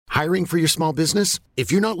Hiring for your small business?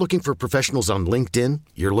 If you're not looking for professionals on LinkedIn,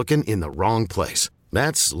 you're looking in the wrong place.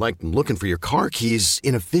 That's like looking for your car keys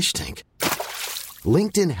in a fish tank.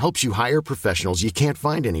 LinkedIn helps you hire professionals you can't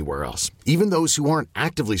find anywhere else, even those who aren't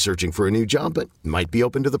actively searching for a new job but might be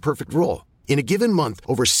open to the perfect role. In a given month,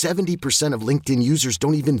 over 70% of LinkedIn users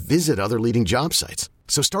don't even visit other leading job sites.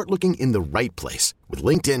 So start looking in the right place. With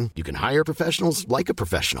LinkedIn, you can hire professionals like a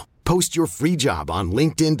professional. Post your free job on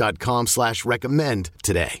linkedin.com/recommend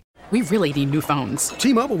today. We really need new phones.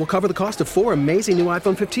 T-Mobile will cover the cost of 4 amazing new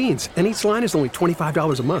iPhone 15s, and each line is only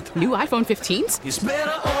 $25 a month. New iPhone 15s? It's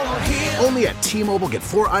better over here. Only at T-Mobile, get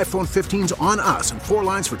 4 iPhone 15s on us and 4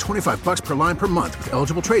 lines for $25 per line per month with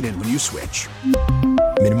eligible trade-in when you switch.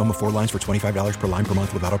 Minimum of 4 lines for $25 per line per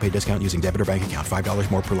month with autopay discount using debit or bank account.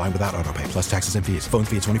 $5 more per line without autopay, plus taxes and fees. Phone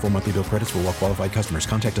fee at 24 monthly bill credits for well-qualified customers.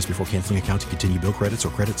 Contact us before canceling account to continue bill credits or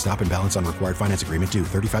credit stop and balance on required finance agreement due.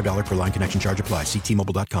 $35 per line connection charge applies. See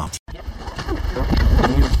T-Mobile.com.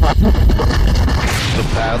 The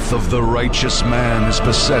path of the righteous man is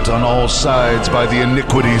beset on all sides by the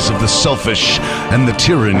iniquities of the selfish and the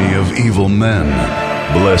tyranny of evil men.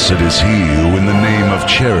 Blessed is he who in the name of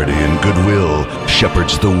charity and goodwill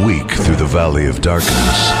shepherds the weak through the valley of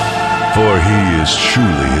darkness. For he is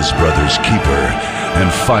truly his brother's keeper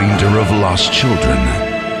and finder of lost children.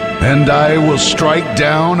 And I will strike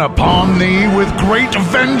down upon thee with great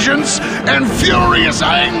vengeance and furious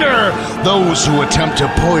anger those who attempt to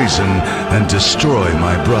poison and destroy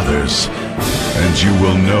my brothers. And you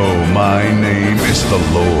will know my name is the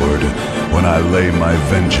Lord when I lay my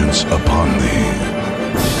vengeance upon thee.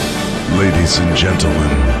 Ladies and gentlemen,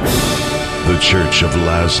 the Church of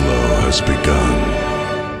Laszlo has begun.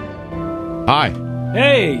 Hi.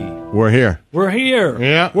 Hey. We're here. We're here.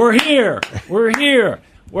 Yeah. We're here. We're here.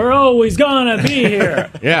 We're always gonna be here.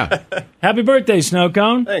 Yeah. Happy birthday, Snow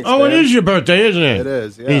Cone. Thanks, Oh, man. it is your birthday, isn't it? It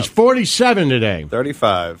is, yeah. He's 47 today.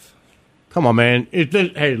 35. Come on, man.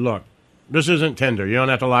 Hey, look. This isn't Tinder. You don't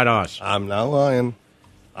have to lie to us. I'm not lying.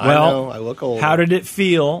 I Well, know, I look old. How did it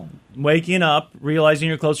feel waking up, realizing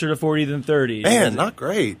you're closer to 40 than 30? Man, not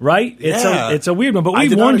great. Right? Yeah. It's a weird one, but I we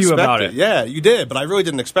did not warned you expect about it. Yeah, you did, but I really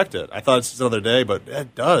didn't expect it. I thought it's just another day, but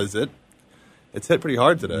it does. It's hit pretty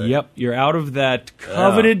hard today. Yep, you're out of that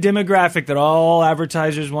coveted demographic that all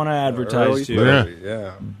advertisers want to advertise to.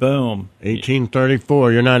 Yeah. Boom.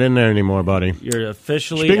 1834. You're not in there anymore, buddy. You're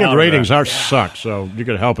officially Speaking out of ratings, that. ours suck, so you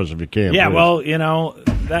could help us if you can. Yeah, please. well,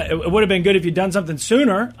 it would have been good if you'd done something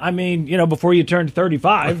sooner. I mean, before you turned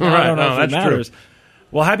 35. I don't know if it matters. True.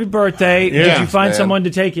 Well, happy birthday. Yeah, Did you find man. someone to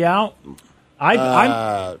take you out?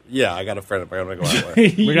 Yeah, I got a friend I'm going to go out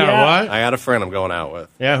with. We got what? I got a friend I'm going out with.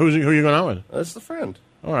 Yeah, who are you going out with? That's the friend.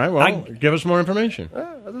 All right, well, give us more information.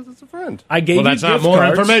 It's a friend. I gave Well, that's you not gift more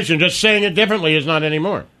cards. information. Just saying it differently is not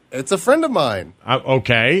anymore. It's a friend of mine.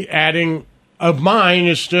 Okay, adding of mine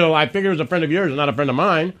is still, I figure it was a friend of yours, not a friend of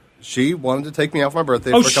mine. She wanted to take me out for my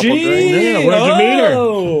birthday Oh, for a couple she? drinks. Yeah, where'd you meet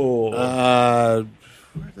her?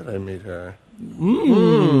 Where did I meet her?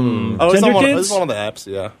 Mm. Oh, Tinder it Kids? was one of the apps,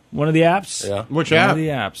 yeah. One of the apps? Yeah. Which One app? of the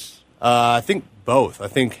apps. I think both. I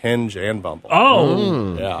think Hinge and Bumble.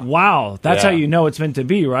 Oh, Yeah. wow. That's Yeah. how you know it's meant to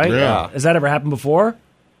be, right? Yeah. Has that ever happened before?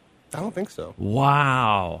 I don't think so.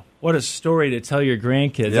 Wow. What a story to tell your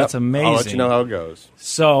grandkids. Yep. That's amazing. I'll let you know how it goes.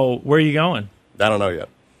 So, where are you going? I don't know yet.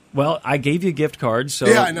 Well, I gave you gift cards, so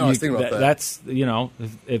Yeah, I know. I was thinking about that. That's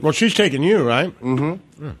Well, she's taking you, right?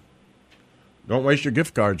 Mm-hmm. Don't waste your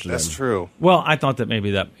gift cards then. That's true. Well, I thought that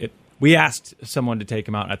maybe we asked someone to take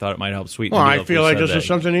him out. I thought it might help sweeten. Well, the I deal if feel we like said this is that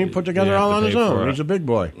something he put together you have all to on his pay for own. it. He's a big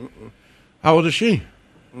boy. How old is she?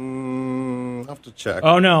 I'll have to check.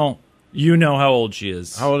 Oh no, you know how old she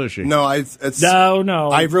is. How old is she? No, it's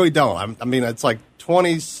no. I really don't. I mean, it's like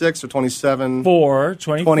 26 or 27. 24.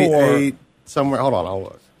 28, somewhere. Hold on, I'll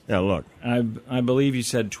look. Yeah, look. I believe you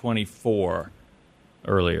said 24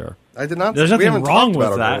 earlier. I did not. There's we nothing haven't wrong talked with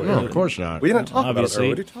about it that. earlier. No, of course not. We didn't talk Obviously.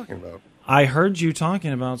 about it. What are you talking about? I heard you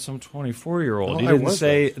talking about some 24-year-old. Oh, You I didn't wasn't.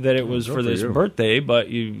 say that it was Good for for this you. birthday, but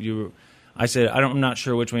you. I said I'm not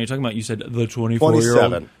sure which one you're talking about. You said the 24-year-old.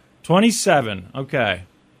 27. 27. Okay.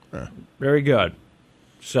 Very good.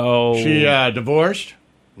 So She divorced?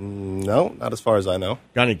 No, not as far as I know.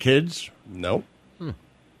 Got any kids? No.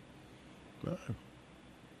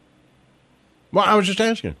 Well, I was just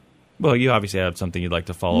asking. Well, you obviously have something you'd like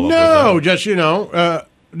to follow up No, with. just,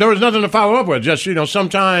 there was nothing to follow up with. Just,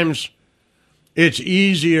 sometimes it's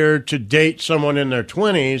easier to date someone in their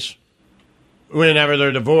 20s whenever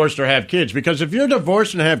they're divorced or have kids. Because if you're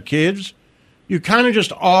divorced and have kids, you kind of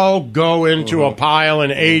just all go into a pile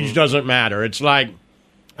and age doesn't matter. It's like,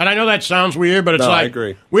 and I know that sounds weird, but it's No, I like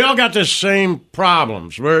agree. we all got the same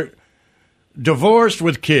problems. divorced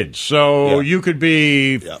with kids. So you could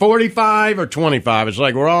be 45 or 25. It's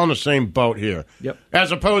like we're all in the same boat here. Yep.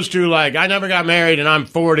 As opposed to like I never got married and I'm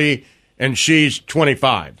 40 and she's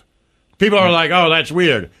 25. People are like, oh, that's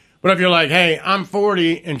weird. But if you're like, hey, I'm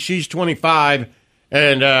 40 and she's 25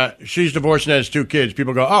 and she's divorced and has 2 kids,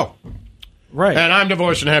 people go, oh. Right. And I'm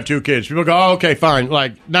divorced and have 2 kids. People go, oh, okay, fine.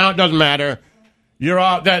 Like, now it doesn't matter. You're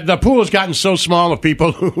all the pool has gotten so small of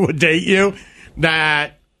people who would date you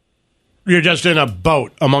that you're just in a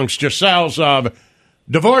boat amongst yourselves of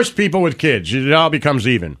divorced people with kids. It all becomes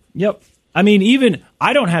even. Yep. I mean, even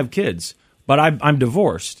I don't have kids, but I'm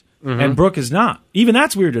divorced. And Brooke is not. Even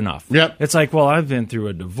that's weird enough. Yep. It's like, well, I've been through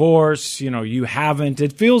a divorce. You know, you haven't.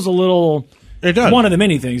 It feels a little. It does. One of the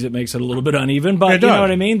many things that makes it a little bit uneven, but you know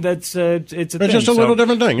what I mean. That's it's a thing. Just a little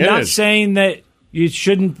different thing. Not saying that you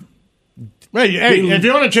shouldn't. Hey, if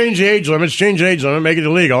you want to change the age limits, change the age limit, make it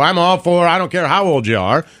illegal. I'm all for. I don't care how old you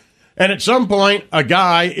are. And at some point, a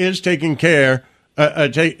guy is taking care,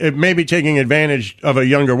 maybe taking advantage of a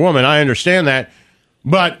younger woman. I understand that.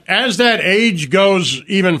 But as that age goes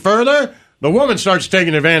even further, the woman starts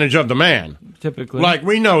taking advantage of the man. Typically. Like,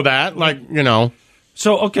 we know that. Like, you know.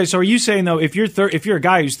 So, okay, so are you saying, though, if you're a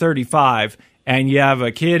guy who's 35 and you have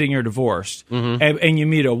a kid and you're divorced, and you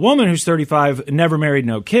meet a woman who's 35, never married,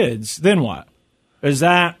 no kids, then what? Is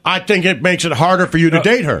that... I think it makes it harder for you to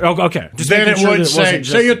date her. Okay. Just then it would say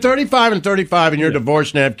you're 35 and you're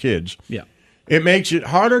divorced and have kids. Yeah. It makes it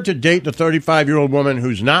harder to date the 35-year-old woman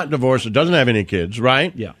who's not divorced and doesn't have any kids,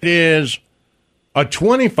 right? Yeah. It is a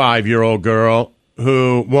 25-year-old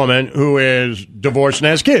woman who is divorced and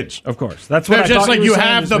has kids. Of course. That's what I just thought like you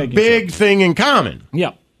have the big thing in common.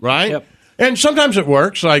 Yep. Right? Yep. And sometimes it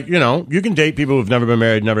works. Like, you know, you can date people who've never been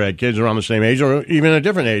married, never had kids, around the same age, or even a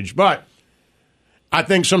different age. But I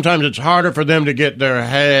think sometimes it's harder for them to get their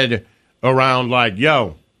head around, like,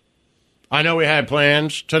 yo, I know we had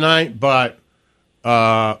plans tonight, but,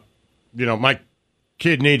 you know, my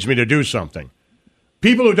kid needs me to do something.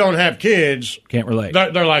 People who don't have kids can't relate.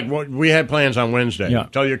 They're like, well, we had plans on Wednesday. Yeah.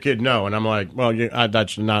 Tell your kid no. And I'm like, well,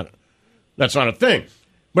 that's not a thing.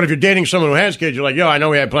 But if you're dating someone who has kids, you're like, yo, I know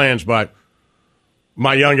we had plans, but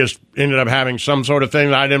my youngest ended up having some sort of thing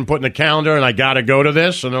that I didn't put in the calendar, and I got to go to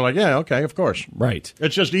this. And they're like, yeah, okay, of course. Right.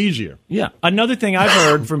 It's just easier. Yeah. Another thing I've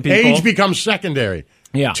heard from people. Age becomes secondary.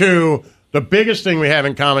 Yeah. To the biggest thing we have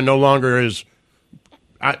in common no longer is,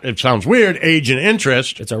 it sounds weird, age and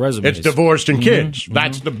interest. It's our resumes. It's divorced and kids.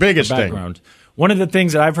 That's the biggest thing. One of the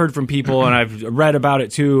things that I've heard from people, and I've read about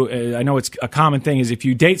it too, I know it's a common thing, is if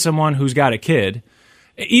you date someone who's got a kid,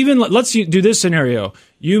 even let's do this scenario.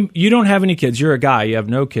 You don't have any kids. You're a guy. You have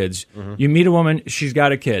no kids. You meet a woman. She's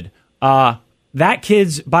got a kid. That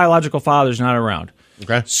kid's biological father's not around.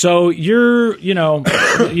 Okay. So you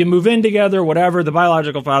move in together, whatever. The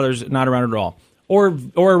biological father's not around at all. Or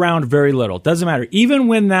around very little. Doesn't matter. Even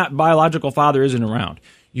when that biological father isn't around,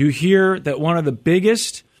 you hear that one of the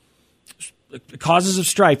biggest causes of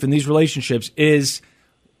strife in these relationships is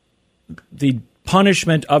the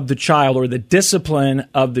punishment of the child or the discipline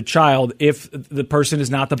of the child if the person is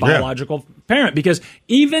not the biological parent. Because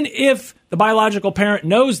even if the biological parent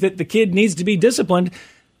knows that the kid needs to be disciplined,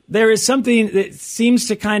 there is something that seems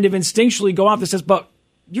to kind of instinctually go off that says, but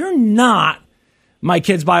you're not my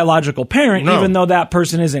kid's biological parent, even though that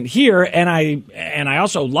person isn't here, and I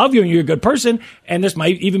also love you and you're a good person, and this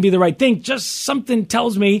might even be the right thing. Just something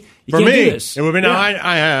tells me you can't do this. It would be. Now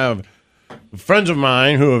I have friends of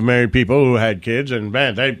mine who have married people who had kids, and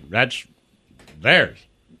man, that's theirs.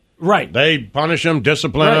 Right. They punish them,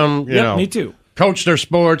 discipline them. You know, me too. Coach their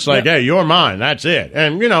sports like, hey, you're mine. That's it,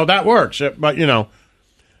 and that works. But I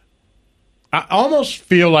almost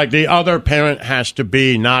feel like the other parent has to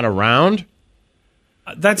be not around.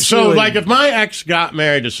 That's so really... like if my ex got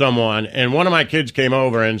married to someone and one of my kids came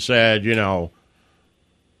over and said,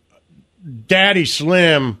 Daddy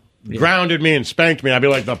Slim grounded me and spanked me, I'd be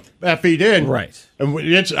like, the F he did. Right. And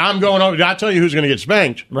I'm going over, I'll tell you who's going to get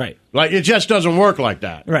spanked. Right. Like, it just doesn't work like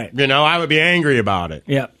that. Right. I would be angry about it.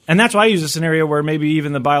 Yeah. And that's why I use a scenario where maybe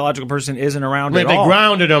even the biological person isn't around at all. If they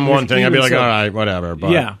grounded him one thing, I'd be like, all right, whatever. But,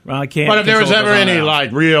 I can't. But if there was ever any,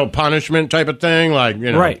 like, real punishment type of thing, like,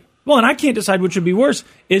 Right. Well, and I can't decide which would be worse.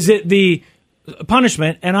 Is it the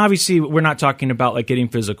punishment? And obviously, we're not talking about like getting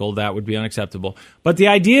physical. That would be unacceptable. But the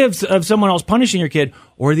idea of someone else punishing your kid,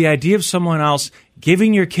 or the idea of someone else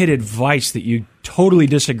giving your kid advice that you totally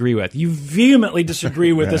disagree with. You vehemently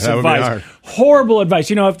disagree with this advice. Horrible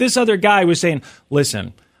advice. If this other guy was saying,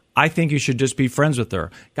 listen, I think you should just be friends with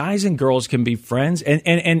her. Guys and girls can be friends.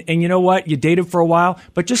 And you know what? You dated for a while,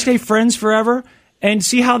 but just stay friends forever. and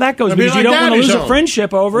see how that goes. It'd be Because like you don't want to Daddy's lose a home.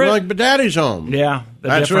 friendship over it. Like, but Daddy's home. Yeah.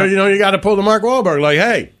 That's where, you got to pull the Mark Wahlberg. Like,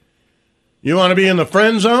 hey, you want to be in the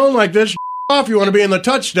friend zone like this off? You want to be in the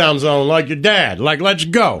touchdown zone like your dad? Like, let's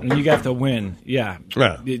go. And you have to win. Yeah.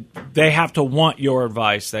 Yeah. They have to want your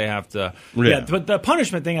advice. They have to. Yeah. But the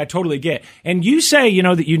punishment thing, I totally get. And you say,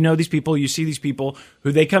 that you know these people, you see these people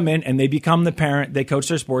who they come in and they become the parent, they coach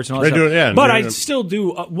their sports and all that They stuff. do it, yeah. But I still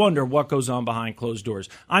do wonder what goes on behind closed doors.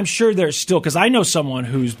 I'm sure there's still, because I know someone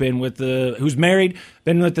who's who's married,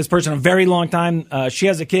 been with this person a very long time. She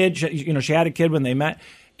has a kid. She had a kid when they met.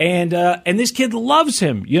 And this kid loves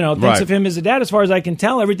him, thinks of him as a dad. As far as I can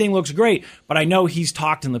tell, everything looks great. But I know he's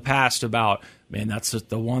talked in the past about, man, that's just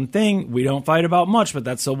the one thing. We don't fight about much, but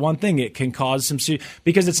that's the one thing. It can cause some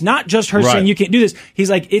because it's not just her saying you can't do this. He's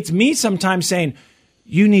like, it's me sometimes saying,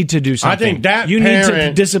 you need to do something. I think that you need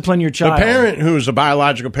to discipline your child. The parent who's a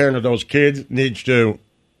biological parent of those kids needs to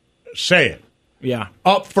say it. Yeah.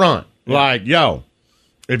 Up front. Yeah. Like, yo,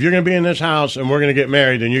 if you're going to be in this house and we're going to get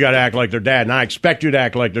married, then you got to act like their dad. And I expect you to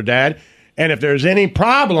act like their dad. And if there's any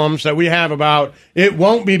problems that we have about, it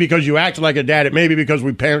won't be because you act like a dad. It may be because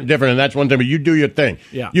we parent different, and that's one thing. But you do your thing.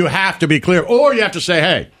 Yeah. You have to be clear. Or you have to say,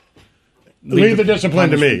 hey, leave the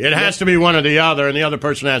discipline to me. It has to be one or the other, and the other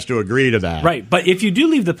person has to agree to that. Right. But if you do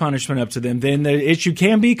leave the punishment up to them, then the issue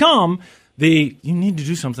can become you need to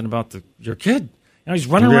do something about your kid. He's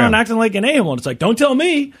running around acting like an a-hole. And it's like, don't tell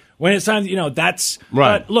me when it's time, that's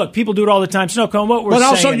right. But look, people do it all the time. Snowcone, what we're saying. But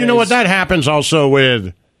also, you know what? That happens also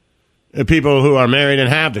with people who are married and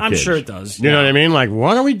have the kids. I'm sure it does. You know what I mean? Like,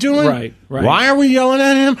 what are we doing? Right. Why are we yelling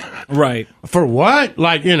at him? Right. For what?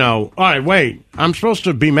 Like, all right, wait. I'm supposed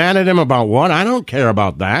to be mad at him about what? I don't care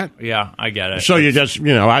about that. Yeah, I get it. So you just,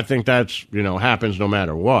 I think that's, happens no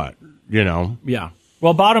matter what, Yeah.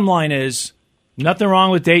 Well, bottom line is, nothing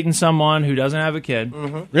wrong with dating someone who doesn't have a kid.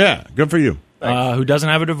 Mm-hmm. Yeah, good for you. Who doesn't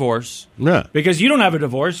have a divorce. Yeah. Because you don't have a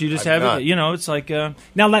divorce. You just have it. It's like...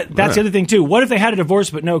 now, that's the other thing, too. What if they had a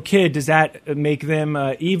divorce but no kid? Does that make them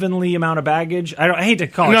evenly amount of baggage? I hate to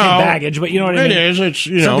call it baggage, but you know what I mean? It is.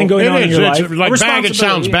 It's, something going on in your life. Like, baggage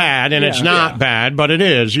sounds bad, and it's not bad, but it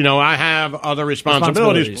is. I have other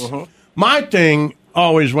responsibilities. My thing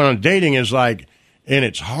always when I'm dating is like, and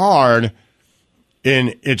it's hard,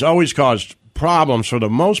 and it's always caused problems for the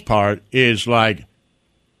most part, is like,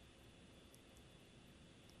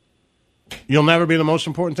 you'll never be the most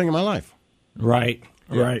important thing in my life. Right.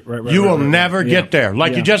 Right. You will never get there.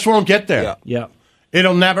 Like, you just won't get there. Yeah.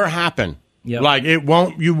 It'll never happen. Yeah. Like, you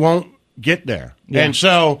won't get there. Yeah. And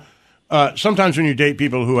so, sometimes when you date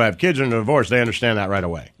people who have kids and are divorced, they understand that right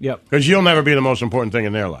away. Yep. Because you'll never be the most important thing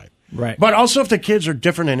in their life. Right. But also if the kids are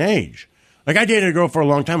different in age. Like, I dated a girl for a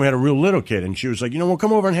long time. We had a real little kid, and she was like, well,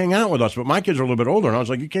 come over and hang out with us. But my kids are a little bit older, and I was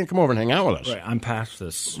like, you can't come over and hang out with us. Right, I'm past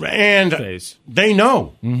this phase. They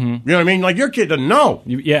know. Mm-hmm. You know what I mean? Like, your kid doesn't know.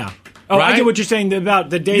 Yeah. Oh, right? I get what you're saying about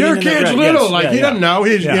the dating. Your kid's little. Yes. Like, he doesn't know.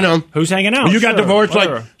 He's, who's hanging out? You got divorced.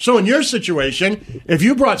 Like, so in your situation, if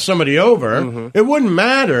you brought somebody over, it wouldn't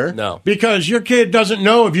matter. No. Because your kid doesn't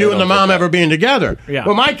know of you and the mom ever being together. Yeah.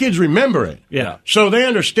 But my kids remember it. Yeah. So they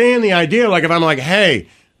understand the idea. Like, if I'm like, hey,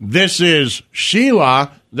 this is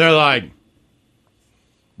Sheila, they're like,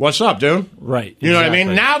 what's up, dude? Right. You know what I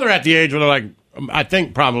mean? Now they're at the age where they're like, I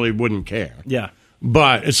think probably wouldn't care. Yeah.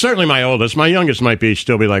 But it's certainly my oldest. My youngest might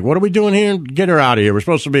still be like, what are we doing here? Get her out of here. We're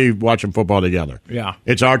supposed to be watching football together. Yeah.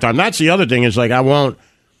 It's our time. That's the other thing is like,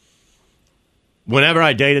 whenever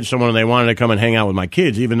I dated someone and they wanted to come and hang out with my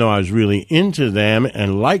kids, even though I was really into them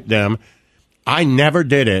and liked them, I never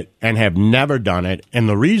did it and have never done it. And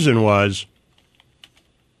the reason was,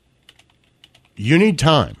 you need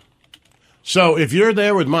time. So if you're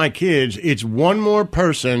there with my kids, it's one more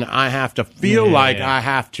person I have to feel like I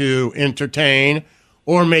have to entertain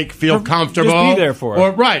or make feel comfortable. Just be there for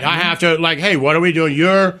it. Right. I have to, like, hey, what are we doing?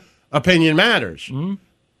 Your opinion matters. Mm-hmm.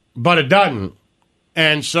 But it doesn't.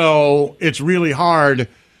 And so it's really hard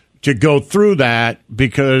to go through that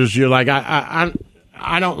because you're like, I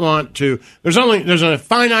don't want to. There's a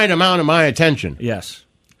finite amount of my attention. Yes.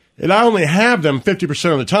 And I only have them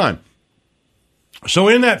 50% of the time. So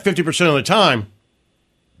in that 50% of the time,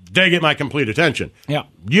 they get my complete attention. Yeah.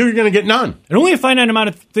 You're going to get none. And only a finite amount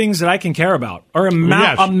of things that I can care about, or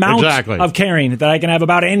amount of caring that I can have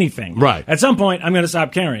about anything. Right. At some point, I'm going to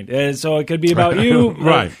stop caring. So it could be about you.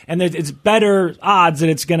 Right. And it's better odds that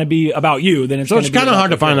it's going to be about you than it's going to be about. So it's kind of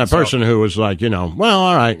hard to find that person who was like, well,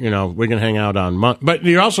 all right, we can hang out on Monday. But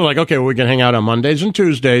you're also like, okay, well, we can hang out on Mondays and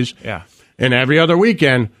Tuesdays. Yeah. And every other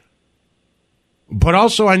weekend. But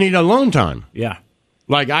also I need alone time. Yeah.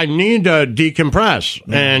 Like, I need to decompress.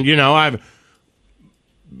 And,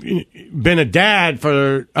 been a dad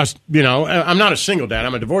for us, I'm not a single dad.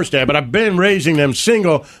 I'm a divorced dad, but I've been raising them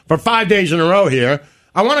single for 5 days in a row here.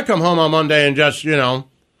 I want to come home on Monday and just,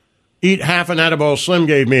 eat half an edible Slim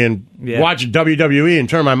gave me and watch WWE and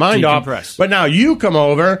turn my mind off. But now you come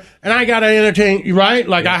over and I got to entertain you, right?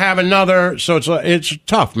 Like I have another. So it's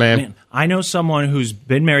tough, man. I know someone who's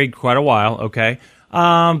been married quite a while. Okay.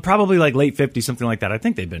 Probably like late 50s, something like that. I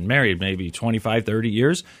think they've been married maybe 25, 30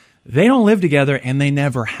 years. They don't live together, and they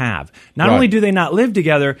never have. Not only do they not live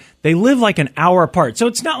together, they live like an hour apart. So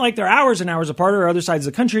it's not like they're hours and hours apart or other sides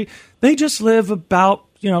of the country. They just live about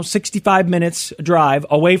 65 minutes drive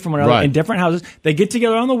away from one another in different houses. They get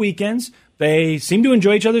together on the weekends. They seem to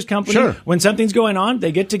enjoy each other's company. Sure. When something's going on,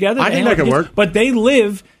 they get together. I think that could work. But they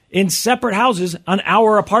live in separate houses an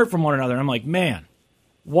hour apart from one another. And I'm like, man,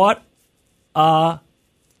 what a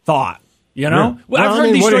thought. Well, I've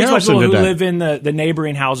heard these stories about people who live in the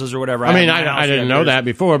neighboring houses or whatever. I didn't know that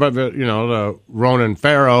before, but the Ronan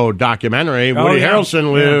Farrow documentary, Woody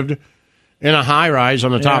Harrelson lived in a high-rise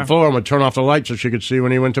on the top floor and would turn off the light so she could see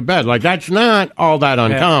when he went to bed. Like, that's not all that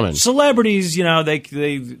uncommon. Celebrities,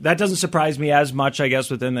 they that doesn't surprise me as much, I guess,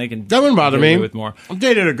 with them. They can that wouldn't bother me. With more. I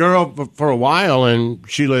dated a girl for a while, and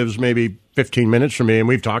she lives maybe 15 minutes from me, and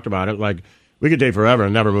we've talked about it. Like, we could date forever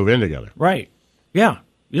and never move in together. Right. Yeah.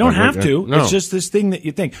 You don't have to. No. It's just this thing that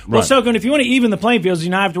you think. Well, Stoken, if you want to even the playing fields, you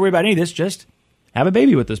don't have to worry about any of this. Just have a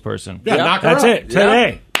baby with this person. Yeah, knock her That's up. it.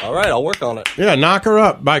 Today. All right, I'll work on it. Yeah, knock her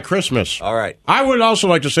up by Christmas. All right. I would also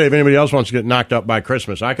like to say if anybody else wants to get knocked up by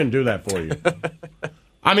Christmas, I can do that for you.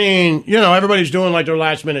 I mean, everybody's doing like their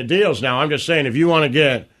last-minute deals now. I'm just saying if you want to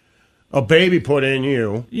get a baby put in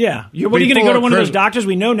you. Yeah. What are you going to go to one of those doctors?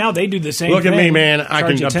 We know now they do the same thing. Look at me, man. I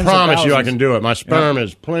promise you I can do it. My sperm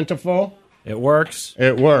is plentiful. It works.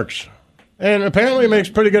 It works. And apparently it makes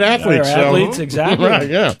pretty good athletes. Athletes, exactly. Right,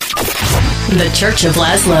 yeah. The Church of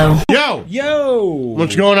Laszlo. Yo!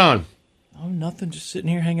 What's going on? Oh, nothing. Just sitting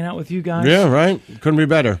here hanging out with you guys. Yeah, right? Couldn't be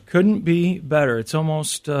better. Couldn't be better. It's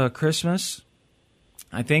almost Christmas.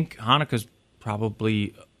 I think Hanukkah's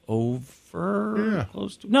probably over. Yeah.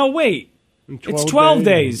 Close to. No, wait. It's 12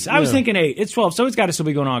 days. I was thinking 8. It's 12, so it's got to still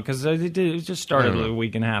be going on because it just started a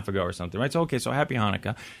week and a half ago or something, right? So, okay, so happy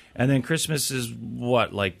Hanukkah. And then Christmas is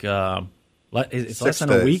what, like... it's less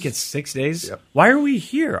than a week. It's 6 days. Yep. Why are we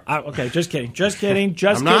here? Okay, just kidding.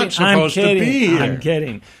 I'm not supposed to be here. I'm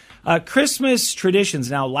kidding. Christmas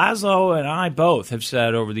traditions. Now, Laszlo and I both have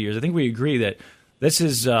said over the years, I think we agree that this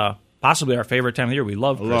is possibly our favorite time of the year. We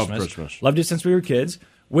love Christmas. Loved it since we were kids,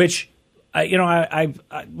 which, I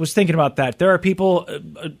was thinking about that. There are people,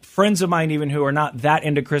 friends of mine even, who are not that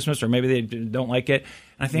into Christmas or maybe they don't like it.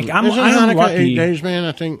 And I think I'm lucky. 8 days, man?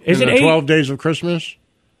 I think. Is it 12 days of Christmas?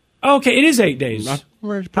 Okay, it is 8 days.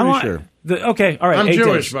 We're pretty sure. Okay, all right. I'm 8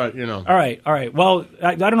 Jewish, days. but All right. Well,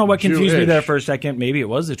 I don't know what confused me there for a second. Maybe it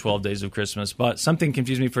was the 12 days of Christmas, but something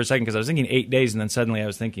confused me for a second because I was thinking 8 days, and then suddenly I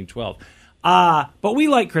was thinking 12. But we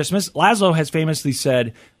like Christmas. Laszlo has famously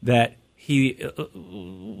said that he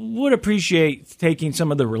would appreciate taking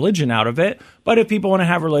some of the religion out of it, but if people want to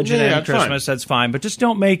have religion and Christmas, that's fine. But just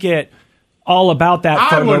don't make it all about that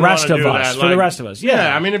for the rest of us. For the rest of us,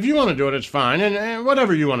 yeah. I mean, if you want to do it, it's fine, and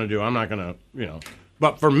whatever you want to do, I'm not going to,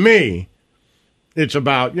 But for me, it's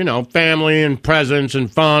about family and presents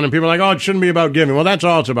and fun, and people are like, oh, it shouldn't be about giving. Well, that's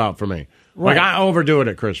all it's about for me. Right. Like I overdo it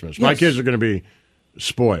at Christmas. Yes. My kids are going to be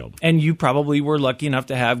spoiled. And you probably were lucky enough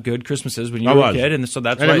to have good Christmases when you were a kid, and so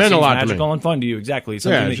that's why it seems magical and fun to you. Exactly.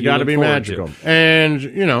 Something it's got to be magical.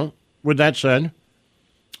 And with that said.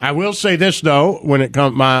 I will say this, though, when it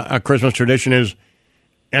comes, my Christmas tradition is,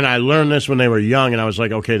 and I learned this when they were young, and I was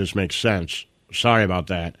like, okay, this makes sense. Sorry about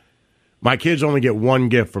that. My kids only get one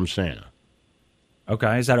gift from Santa.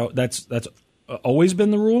 Okay, is that's always been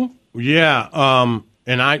the rule? Yeah,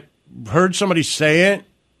 and I heard somebody say it,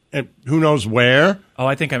 and who knows where. Oh,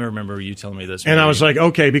 I think I remember you telling me this. And I was like,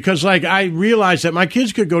 okay, because I realized that my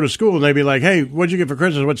kids could go to school, and they'd be like, hey, what'd you get for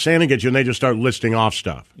Christmas? What'd Santa get you? And they just start listing off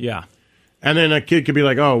stuff. Yeah. And then a kid could be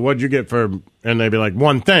like, oh, what'd you get for, and they'd be like,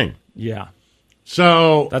 one thing. Yeah.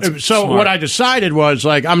 So smart. What I decided was,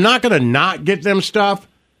 I'm not going to not get them stuff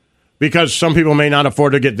because some people may not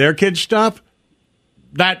afford to get their kids stuff.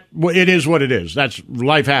 It is what it is. That's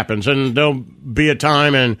life happens. And there'll be a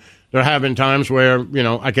time, and there have been times where,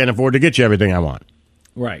 I can't afford to get you everything I want.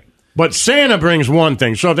 Right. But Santa brings one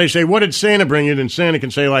thing. So if they say, what did Santa bring you? Then Santa can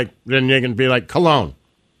say, then they can be like, cologne.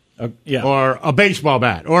 Or a baseball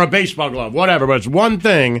bat, or a baseball glove, whatever. But it's one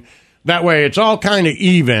thing. That way, it's all kind of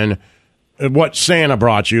even what Santa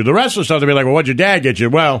brought you. The rest of the stuff, they'll be like, well, what'd your dad get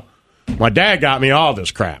you? Well, my dad got me all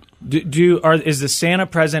this crap. Is the Santa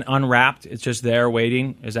present unwrapped? It's just there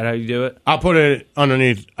waiting? Is that how you do it? I'll put it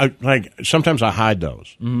underneath. Like, sometimes I hide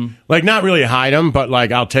those. Mm-hmm. Like, not really hide them, but,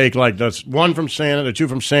 like, I'll take, like, the one from Santa, the two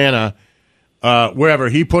from Santa, wherever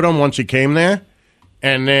he put them once he came there,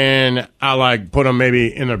 and then I'll, like, put them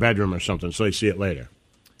maybe in their bedroom or something so they see it later.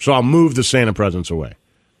 So I'll move the Santa presents away.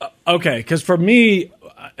 Okay, because for me,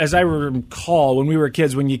 as I recall, when we were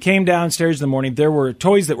kids, when you came downstairs in the morning, there were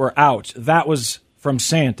toys that were out. That was from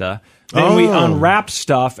Santa. Then we unwrapped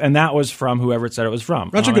stuff, and that was from whoever it said it was from.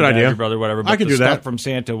 That's a good idea. Your brother, whatever. But I could the do that. Stuff from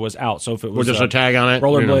Santa was out. So if it was just a tag on it,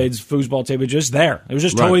 rollerblades, foosball tape, it was just there. It was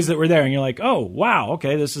just toys that were there, and you're like, oh wow,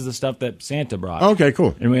 okay, this is the stuff that Santa brought. Okay,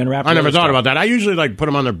 cool. And we unwrapped. I never thought about that. I usually like put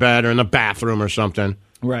them on their bed or in the bathroom or something.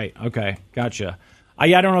 Right. Okay. Gotcha. I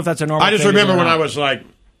don't know if that's a normal. I just remember when I was like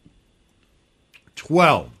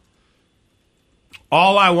 12.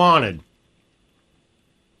 All I wanted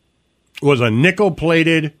was a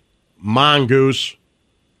nickel-plated Mongoose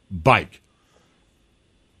bike.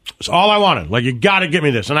 That's all I wanted. Like, you got to get me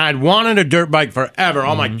this. And I had wanted a dirt bike forever.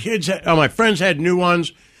 All my kids, all my friends had new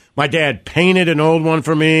ones. My dad painted an old one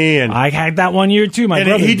for me, and I had that one year too. My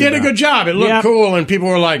brother he did a good job. It looked cool, and people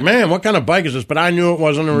were like, "Man, what kind of bike is this?" But I knew it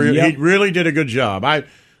wasn't a real. He really did a good job.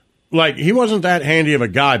 He wasn't that handy of a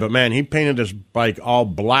guy, but man, he painted this bike all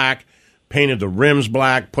black, painted the rims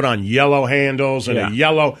black, put on yellow handles and a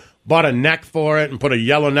yellow. Bought a neck for it and put a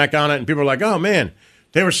yellow neck on it, and people were like, "Oh man,"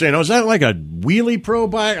 they were saying, "Oh, is that like a Wheelie Pro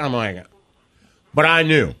bike?" I'm like, but I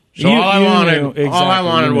knew. So all I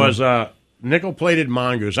wanted was nickel-plated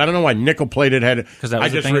Mongoose. I don't know why nickel-plated had it. I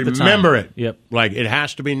just remember it. Yep. Like, it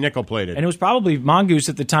has to be nickel-plated. And it was probably Mongoose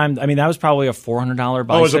at the time. I mean, that was probably a $400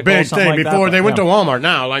 bicycle. Oh, it was a big thing like before that, they went to Walmart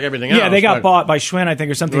now, like everything else. Yeah, they got bought by Schwinn, I think,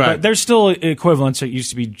 or something. Right. But they're still equivalents. It used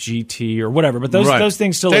to be GT or whatever. But those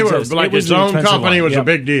things still exist. Were, like, its own company was a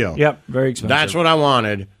big deal. Yep, very expensive. That's what I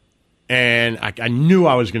wanted. And I knew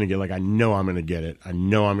I was going to get it. Like, I know I'm going to get it. I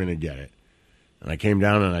know I'm going to get it. And I came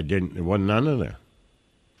down and I didn't. It wasn't under there.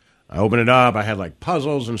 I opened it up. I had like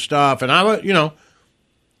puzzles and stuff. And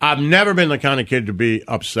I've never been the kind of kid to be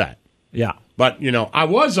upset. Yeah. But, I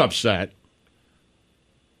was upset.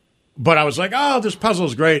 But I was like, oh, this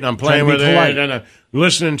puzzle's great. And I'm playing with it. And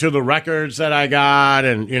listening to the records that I got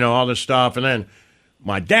and, all this stuff. And then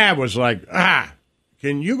my dad was like,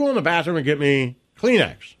 can you go in the bathroom and get me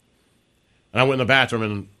Kleenex? And I went in the bathroom,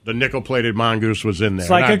 and the nickel-plated Mongoose was in there.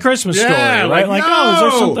 It's like a Christmas story, right? Like, no! Is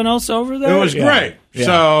there something else over there? It was great. Yeah.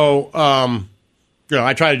 So,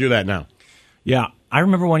 I try to do that now. Yeah. I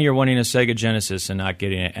remember one year wanting a Sega Genesis and not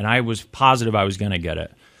getting it, and I was positive I was going to get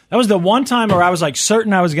it. That was the one time where I was like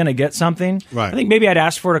certain I was going to get something. Right. I think maybe I'd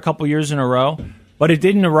asked for it a couple years in a row, but it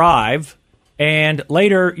didn't arrive. And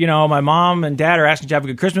later, my mom and dad are asking to have a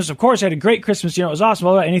good Christmas. Of course, I had a great Christmas. It was awesome.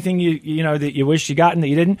 Well, anything that you wish you got and that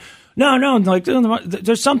you didn't? No. Like,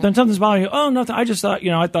 there's something's bothering you. Oh, nothing. I just thought,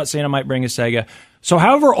 I thought Santa might bring a Sega. So,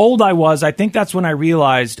 however old I was, I think that's when I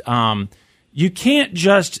realized you can't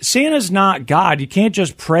just Santa's not God. You can't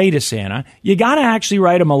just pray to Santa. You got to actually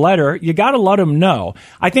write him a letter. You got to let him know.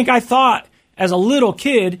 I think I thought as a little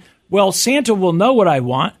kid, well, Santa will know what I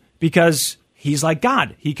want because he's like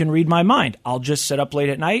God. He can read my mind. I'll just sit up late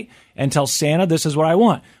at night and tell Santa this is what I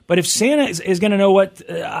want. But if Santa is going to know what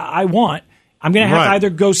I want, I'm going to have to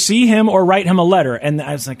either go see him or write him a letter. And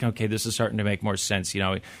I was like, okay, this is starting to make more sense.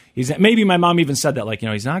 He's maybe my mom even said that, like,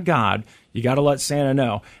 he's not God. You got to let Santa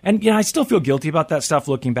know. And, I still feel guilty about that stuff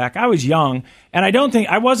looking back. I was young, and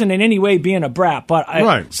I wasn't in any way being a brat, but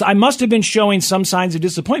so I must have been showing some signs of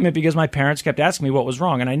disappointment because my parents kept asking me what was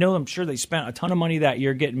wrong. And I'm sure they spent a ton of money that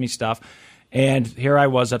year getting me stuff. And here I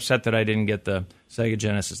was upset that I didn't get the Sega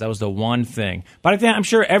Genesis. That was the one thing. But I'm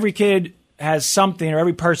sure every kid has something, or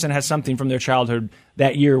every person has something from their childhood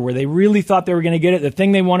that year where they really thought they were going to get it, the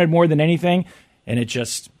thing they wanted more than anything, and it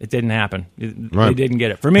didn't happen. They didn't get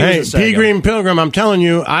it. For me, it was a Sega. P. Green Pilgrim, I'm telling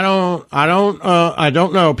you, I don't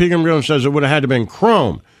know. P. Green Pilgrim says it would have had to have been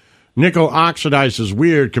chrome. Nickel oxidized is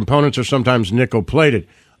weird. Components are sometimes nickel plated.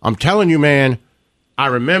 I'm telling you, man, I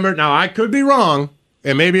remember. Now, I could be wrong,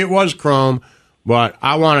 and maybe it was chrome, but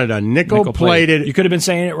I wanted a nickel-plated. You could have been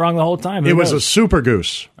saying it wrong the whole time. It was a Super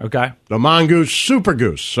Goose. Okay. The Mongoose Super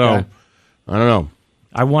Goose. So, I don't know.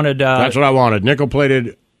 I wanted... That's what I wanted.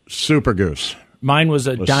 Nickel-plated Super Goose. Mine was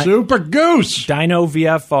a Super Goose. Dyno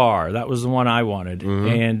VFR. That was the one I wanted. Mm-hmm.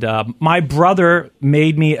 And my brother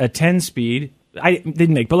made me a 10-speed. I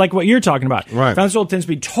didn't make, but like what you're talking about. Right. Found this old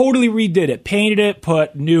 10-speed, totally redid it, painted it,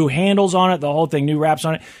 put new handles on it, the whole thing, new wraps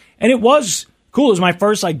on it. And it was... cool. It was my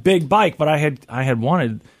first big bike, but I had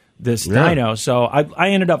wanted this dyno. So I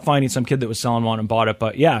ended up finding some kid that was selling one and bought it.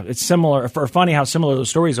 But yeah, it's similar. Funny how similar those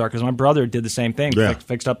stories are because my brother did the same thing. Yeah.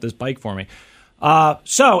 Fixed up this bike for me.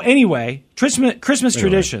 So anyway, Christmas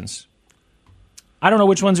traditions. I don't know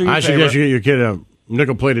which ones are your favorite. I suggest you get your kid a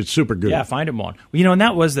nickel-plated Super Goose. Yeah, find him one. Well, and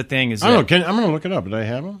that was the thing. I don't know. I'm going to look it up. Do they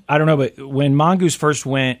have them? I don't know, but when Mongoose first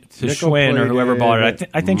went to Schwinn or whoever bought it,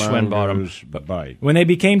 I think Schwinn bought them. Bike. When they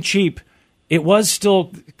became cheap, it was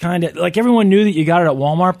still kind of like everyone knew that you got it at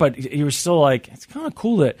Walmart, but you were still like, it's kind of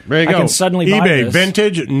cool that there you I go. can suddenly buy eBay this.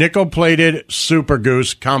 vintage nickel-plated Super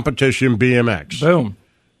Goose competition BMX.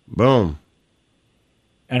 Boom.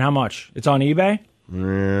 And how much? It's on eBay?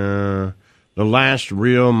 Yeah. The last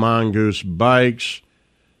real Mongoose bikes,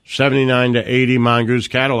 79 to 80 Mongoose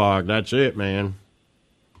catalog. That's it, man.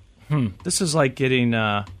 This is like getting,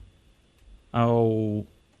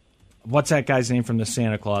 what's that guy's name from the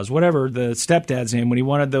Santa Claus? Whatever the stepdad's name when he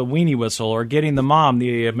wanted the weenie whistle, or getting the mom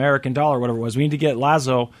the American Doll, or whatever it was. We need to get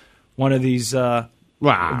Lazo one of these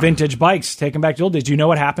vintage bikes, take him back to the old days. Do you know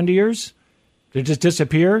what happened to yours? Did it just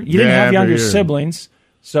disappear? You didn't have younger siblings,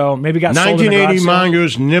 so maybe got sold in the garage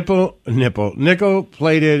 1980 sale. Mongoose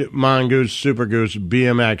nickel-plated Mongoose Super Goose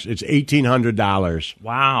BMX. It's $1,800.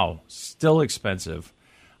 Wow, still expensive.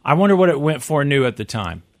 I wonder what it went for new at the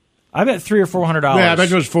time. I bet $300 or $400. Yeah, I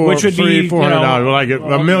bet it was which would be $400, like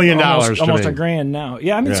 $1 million to almost me. $1,000 now.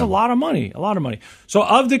 Yeah, I mean it's a lot of money. So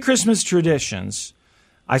of the Christmas traditions,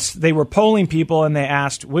 they were polling people and they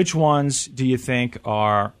asked which ones do you think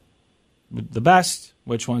are the best,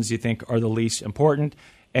 which ones do you think are the least important,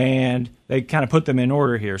 and they kind of put them in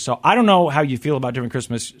order here. So I don't know how you feel about different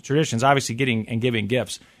Christmas traditions. Obviously, getting and giving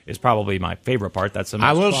gifts is probably my favorite part. That's the most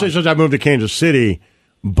I will fun. say, since I moved to Kansas City,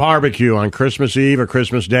 barbecue on Christmas Eve or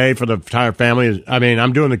Christmas Day for the entire family.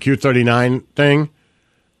 I'm doing the Q39 thing.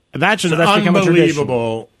 That's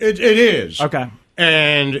unbelievable. It is. Okay.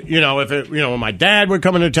 And, when my dad would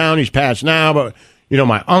come into town, he's passed now, but,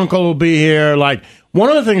 my uncle will be here. Like, one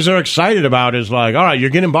of the things they're excited about is like, all right,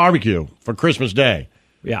 you're getting barbecue for Christmas Day.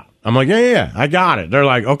 Yeah. I'm like, yeah, I got it. They're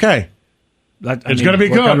like, okay. It's going to be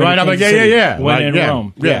good, right? I'm like, yeah. When in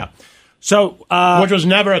Rome. Yeah. So, which was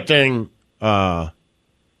never a thing.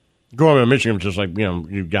 Growing up in Michigan, was just like,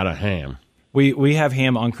 you got a ham. We have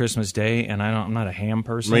ham on Christmas Day, and I'm not a ham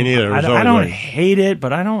person. Me neither. I don't hate it,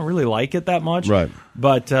 but I don't really like it that much. Right.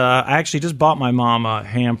 But I actually just bought my mom a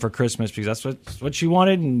ham for Christmas because that's what she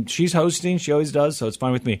wanted, and she's hosting. She always does, so it's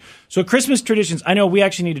fine with me. So Christmas traditions, I know we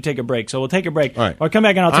actually need to take a break, so we'll take a break. All right. I'll come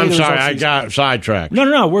back and I'll tell you the I'm sorry, results. I got sidetracked.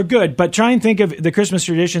 No, we're good. But try and think of the Christmas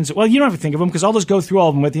traditions. Well, you don't have to think of them because I'll just go through all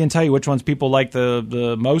of them with you and tell you which ones people like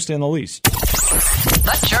the most and the least.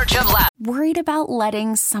 The Church of Laszlo. Worried about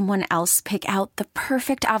letting someone else pick out the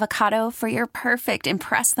perfect avocado for your perfect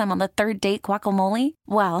impress them on the third date guacamole?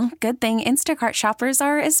 Well, good thing Instacart shoppers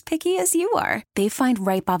are as picky as you are. They find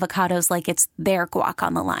ripe avocados like it's their guac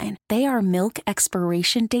on the line. They are milk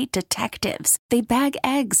expiration date detectives. They bag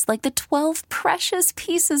eggs like the 12 precious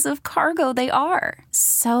pieces of cargo they are.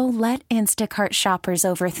 So let Instacart shoppers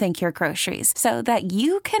overthink your groceries so that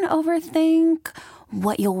you can overthink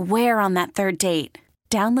what you'll wear on that third date.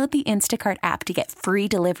 Download the Instacart app to get free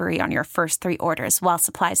delivery on your first 3 orders while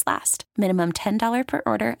supplies last. Minimum $10 per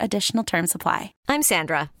order. Additional terms apply. I'm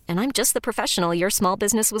Sandra, and I'm just the professional your small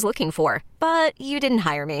business was looking for. But you didn't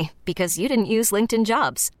hire me because you didn't use LinkedIn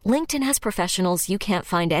Jobs. LinkedIn has professionals you can't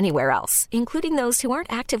find anywhere else, including those who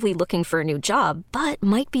aren't actively looking for a new job, but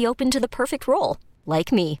might be open to the perfect role,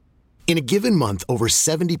 like me. In a given month, over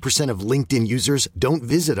 70% of LinkedIn users don't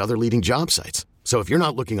visit other leading job sites. So if you're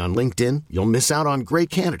not looking on LinkedIn, you'll miss out on great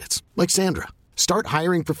candidates like Sandra. Start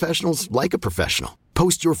hiring professionals like a professional.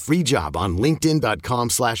 Post your free job on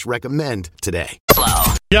linkedin.com/recommend today.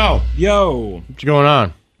 Yo. What's going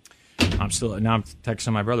on? I'm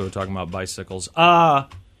texting my brother. We're talking about bicycles.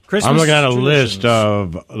 Christmas I'm looking at a traditions. list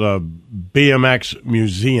of the BMX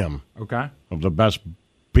museum. Okay. Of the best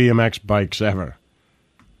BMX bikes ever.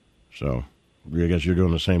 So, I guess you're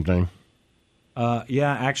doing the same thing?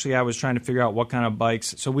 Yeah, actually, I was trying to figure out what kind of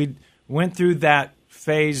bikes. So we went through that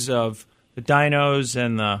phase of the dynos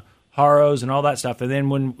and the Haros and all that stuff. And then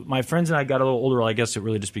when my friends and I got a little older, I guess it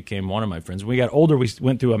really just became one of my friends. When we got older, we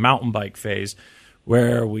went through a mountain bike phase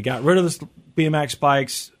where we got rid of the BMX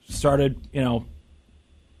bikes, started,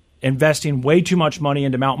 investing way too much money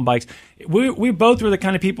into mountain bikes. We both were the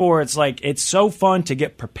kind of people where it's like, it's so fun to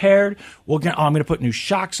get prepared. I'm going to put new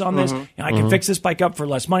shocks on this, and I can fix this bike up for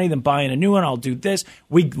less money than buying a new one. I'll do this.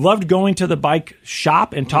 We loved going to the bike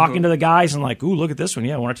shop and talking to the guys and like, ooh, look at this one.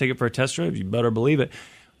 Yeah, I want to take it for a test drive. You better believe it.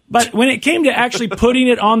 But when it came to actually putting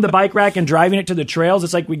it on the bike rack and driving it to the trails,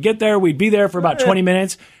 it's like we'd get there, we'd be there for about 20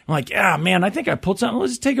 minutes. I'm like, yeah, man, I think I pulled something.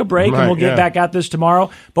 Let's take a break and we'll get back at this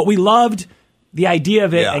tomorrow. But we loved the idea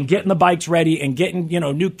of it and getting the bikes ready and getting,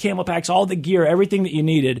 new camel packs, all the gear, everything that you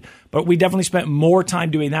needed. But we definitely spent more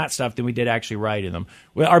time doing that stuff than we did actually riding them.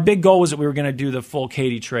 Our big goal was that we were going to do the full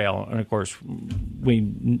Katy Trail. And, of course, we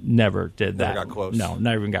never did that. Never got close. No,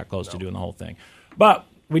 never even got close to doing the whole thing. But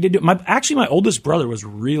we did do my oldest brother was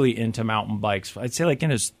really into mountain bikes. I'd say like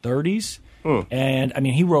in his 30s. And,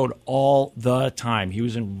 he rode all the time. He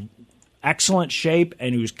was in excellent shape,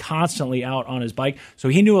 and he was constantly out on his bike. So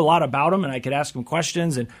he knew a lot about them, and I could ask him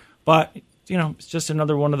questions. But it's just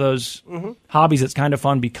another one of those hobbies that's kind of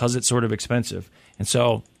fun because it's sort of expensive. And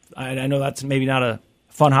so I know that's maybe not a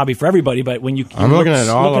fun hobby for everybody, but when I'm looking at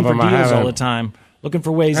all of them, looking for deals all the time, looking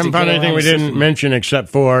for ways to get around the system. Anything we didn't mention except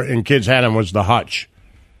for, and kids had them, was the Hutch.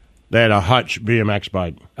 They had a Hutch BMX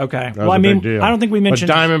bike. Okay. Well, I don't think we mentioned...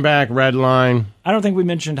 But Diamondback, Redline. I don't think we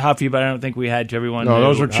mentioned Huffy, but I don't think we had to. Everyone No,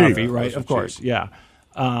 those were cheap. Huffy, right? Of course, yeah.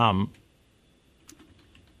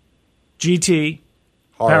 GT,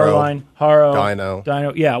 Powerline, Haro,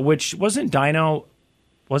 Dyno. Yeah, which wasn't Dyno...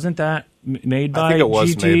 Wasn't that made by GT? I think it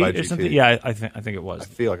was made by GT. Something? Yeah, I think it was. I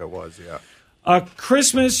feel like it was, yeah.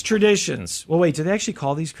 Christmas traditions. Well, wait, do they actually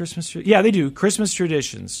call these Christmas traditions? Yeah, they do. Christmas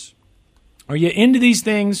traditions. Are you into these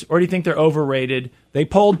things, or do you think they're overrated? They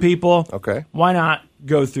polled people. Okay. Why not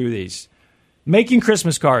go through these? Making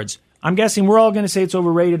Christmas cards. I'm guessing we're all going to say it's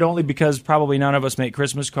overrated only because probably none of us make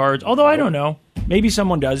Christmas cards. Although, I don't know. Maybe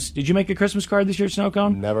someone does. Did you make a Christmas card this year,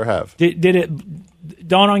 Snowcone? Never have. Did it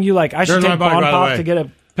dawn on you like, I should take Bon Pop to get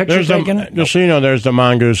a picture taken? Just so you know, there's the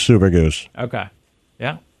Mongoose Super Goose. Okay.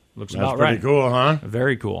 Yeah. Looks That's about right. pretty cool, huh?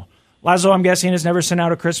 Very cool. Lazo, I'm guessing, has never sent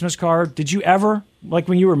out a Christmas card. Did you ever, like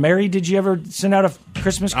when you were married, did you ever send out a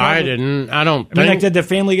Christmas card? I didn't. I don't think. Did the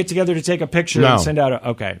family get together to take a picture and send out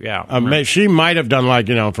okay, yeah. She might have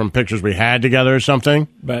done from pictures we had together or something.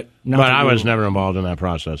 But I was never involved in that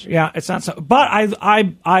process. Yeah, it's not so. But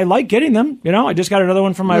I like getting them. I just got another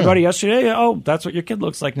one from my buddy yesterday. Oh, that's what your kid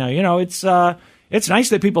looks like now. It's nice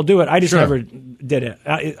that people do it. I just never did it.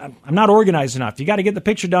 I'm not organized enough. You got to get the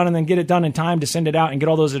picture done and then get it done in time to send it out and get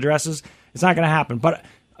all those addresses. It's not going to happen. But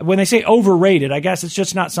when they say overrated, I guess it's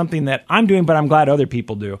just not something that I'm doing, but I'm glad other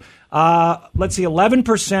people do. Let's see,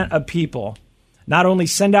 11% of people not only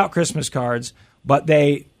send out Christmas cards, but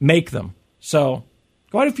they make them. So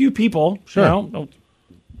quite a few people,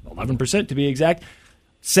 11% to be exact,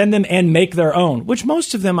 send them and make their own, which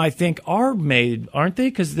most of them, I think, are made, aren't they?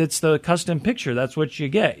 Because it's the custom picture. That's what you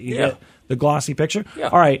get. You get the glossy picture. Yeah.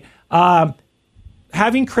 All right.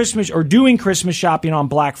 Having Christmas or doing Christmas shopping on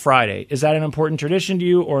Black Friday, is that an important tradition to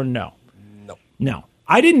you or no? No.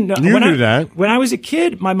 I didn't know. You do that. When I was a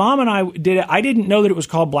kid, my mom and I did it. I didn't know that it was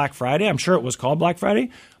called Black Friday. I'm sure it was called Black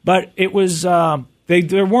Friday, but it was... there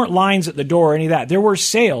weren't lines at the door or any of that. There were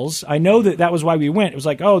sales. I know that was why we went. It was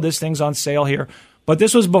like, oh, this thing's on sale here. But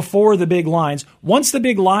this was before the big lines. Once the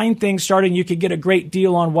big line thing started and you could get a great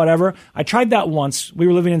deal on whatever, I tried that once. We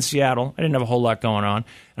were living in Seattle. I didn't have a whole lot going on.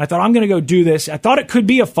 And I thought, I'm going to go do this. I thought it could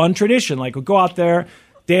be a fun tradition. Like, we'll go out there,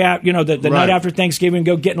 the night after Thanksgiving,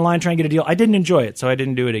 go get in line, try and get a deal. I didn't enjoy it, so I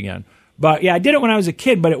didn't do it again. But, yeah, I did it when I was a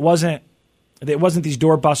kid, but it wasn't these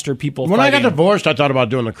doorbuster people When fighting. I got divorced, I thought about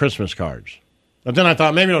doing the Christmas cards. But then I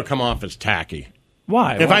thought maybe it'll come off as tacky.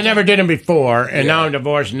 Why? If I never did them before, and now I'm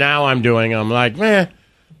divorced, now I'm doing them, like,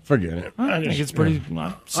 forget it. I think it's pretty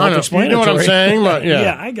self-explanatory. You know what I'm saying? But,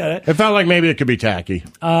 yeah, I got it. It felt like maybe it could be tacky.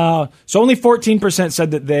 So only 14%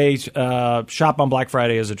 said that they shop on Black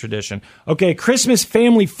Friday as a tradition. Okay, Christmas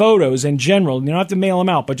family photos in general. You don't have to mail them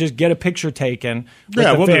out, but just get a picture taken.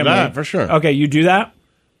 Yeah, we'll do that for sure. Okay, you do that?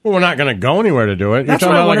 Well, we're not going to go anywhere to do it. That's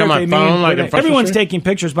You're talking what about like on my phone? Like everyone's taking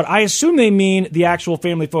pictures, but I assume they mean the actual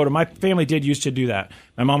family photo. My family did used to do that.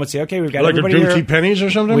 My mom would say, okay, we've got everybody here. Like a Pennies or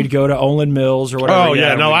something? We'd go to Olin Mills or whatever. Oh,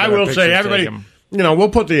 yeah. No, I will say everybody, we'll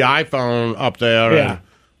put the iPhone up there. Yeah. And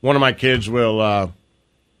one of my kids will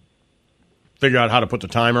figure out how to put the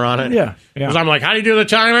timer on it. Yeah. Because I'm like, how do you do the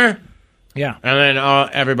timer? Yeah. And then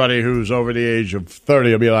everybody who's over the age of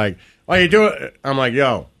 30 will be like, oh, you do it? I'm like,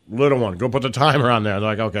 yo, little one, go put the timer on there. They're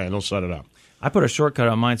like, okay, and they'll set it up. I put a shortcut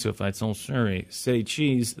on mine, so if I tell Sherry, say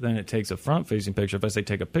cheese, then it takes a front-facing picture. If I say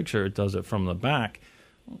take a picture, it does it from the back.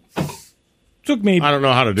 Took me. I don't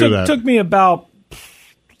know how to do that. Took me about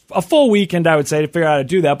a full weekend, I would say, to figure out how to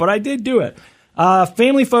do that, but I did do it.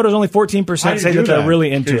 Family photos, only 14% say that they're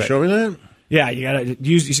really into it. Can you show me that? Yeah, you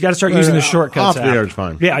got to start using the shortcuts off the air is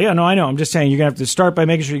fine. Yeah, no, I know. I'm just saying you're gonna have to start by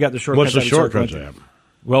making sure you got the shortcuts. What's the shortcuts app?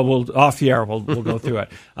 Well, we'll off the air. We'll go through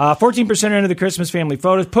it. 14% are into the Christmas family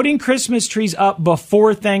photos. Putting Christmas trees up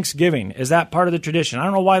before Thanksgiving, is that part of the tradition? I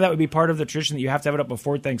don't know why that would be part of the tradition that you have to have it up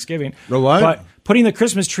before Thanksgiving. The what? But putting the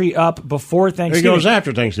Christmas tree up before Thanksgiving. It goes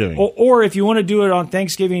after Thanksgiving. Or if you want to do it on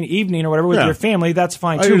Thanksgiving evening or whatever with your family, that's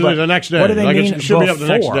fine too. Usually but the next day. What do they mean? It should be up the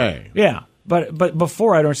next day. Yeah, but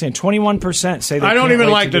before, I don't understand. 21% say they I don't can't even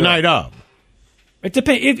wait like to the do night it. up. It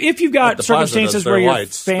depends. If you've got circumstances where your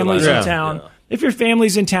family's in town. If your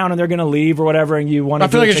family's in town and they're going to leave or whatever, and you want to, I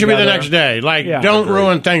feel like it should be the next day. Like, Yeah. don't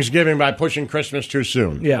ruin Thanksgiving by pushing Christmas too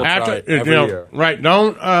soon. Yeah. That's right. Every year. Right.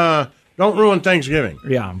 Don't ruin Thanksgiving.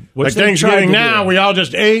 Yeah. Like Thanksgiving now, we all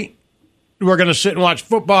just ate. We're going to sit and watch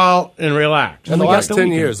football and relax. In the last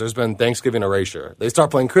 10 years, there's been Thanksgiving erasure. They start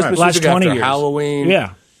playing Christmas music last 20 after years. Halloween.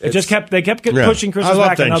 Yeah. They kept pushing Christmas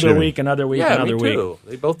back another week, another week. Yeah, me too.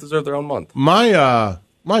 They both deserve their own month.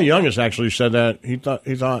 My youngest actually said that he thought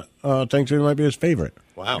Thanksgiving might be his favorite.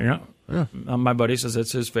 Wow. Yeah. My buddy says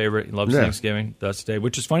it's his favorite. He loves Thanksgiving. That's the day,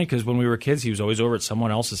 which is funny because when we were kids, he was always over at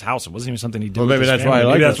someone else's house. It wasn't even something he did. Well, with maybe his that's family. why I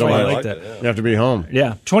like Maybe it that's so why much. I liked it. You have to be home.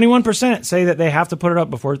 Yeah. 21% say that they have to put it up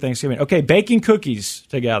before Thanksgiving. Okay, baking cookies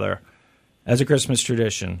together as a Christmas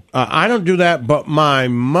tradition. I don't do that, but my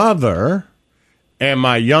mother and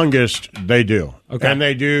my youngest, they do. Okay. And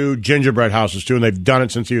they do gingerbread houses, too, and they've done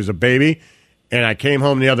it since he was a baby. And I came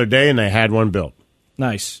home the other day, and they had one built.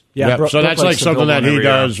 Nice. Yeah. Yep. So that's like something that he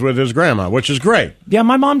does with his grandma, which is great. Yeah,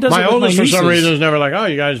 my mom does my it with oldest, my for some nieces. reason, is never like, oh,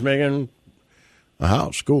 you guys making a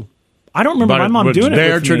house. Cool. I don't remember my mom doing it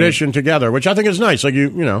their with me. tradition together, which I think is nice. Like, you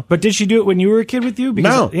know. But did she do it when you were a kid with you?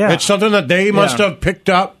 Because, No. It's something that they must have picked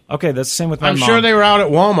up. Okay, that's the same with my I'm mom. sure they were out at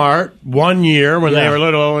Walmart one year when they Yeah. were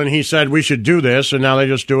little, and he said, we should do this, and now they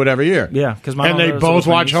just do it every year. Yeah, because my And mom they does it both with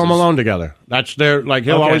my watch Home nieces. Alone together. That's their, like,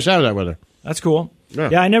 he'll Okay. always have that with her. That's cool.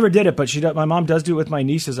 Yeah. I never did it, but my mom does do it with my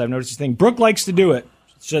nieces. I've noticed this thing. Brooke likes to do it.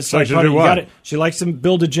 It's just Likes like to do you what? got it. She likes to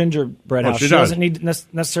build a gingerbread house. she She does. doesn't need to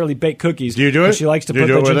necessarily bake cookies. Do you do but it? She likes to Do you put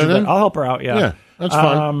do the it with her gingerbread. then? I'll help her out. Yeah, Yeah, that's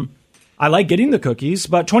fun. I like getting the cookies,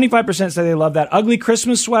 but 25% say they love that. Ugly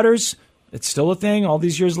Christmas sweaters. It's still a thing all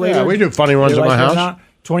these years later. Yeah, we do funny ones You at my like it or house. not?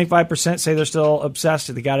 25% say they're still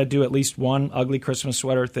obsessed. They got to do at least one ugly Christmas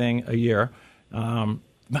sweater thing a year.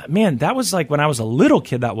 Man, that was like when I was a little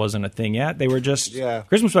kid. That wasn't a thing yet. They were just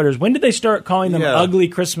Christmas sweaters. When did they start calling them ugly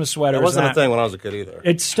Christmas sweaters? That wasn't a thing when I was a kid either.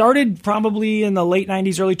 It started probably in the late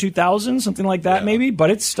 90s, early 2000s, something like that maybe, but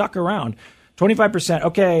it's stuck around. 25%.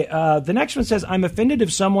 Okay, the next one says, I'm offended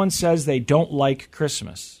if someone says they don't like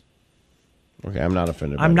Christmas. Okay, I'm not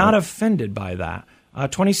offended by I'm that. not offended by that.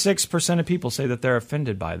 26% of people say that they're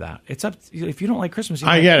offended by that. It's up if you don't like Christmas. You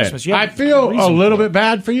don't I like get Christmas. it. You I have feel a reason little for it. bit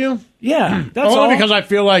bad for you. Yeah, that's Only all. because I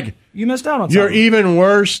feel like you missed out on you're something. even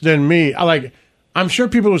worse than me. I'm sure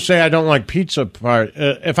people who say I don't like pizza party.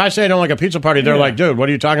 If I say I don't like a pizza party, they're like, "Dude, what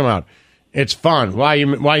are you talking about? It's fun.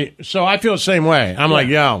 Why? So I feel the same way. I'm like,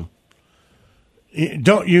 yo,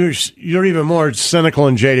 don't you? You're even more cynical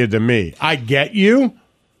and jaded than me. I get you,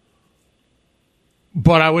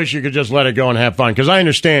 but I wish you could just let it go and have fun because I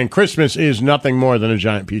understand Christmas is nothing more than a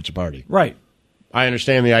giant pizza party. Right. I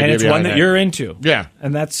understand the idea. And it's behind one that you're into. Yeah.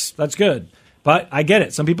 And that's good. But I get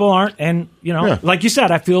it. Some people aren't. And, like you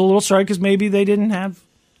said, I feel a little sorry because maybe they didn't have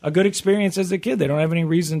a good experience as a kid. They don't have any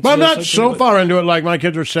reason to. Well, I'm not associate so with it. far into it like my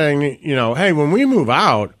kids were saying, hey, when we move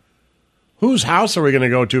out, whose house are we going to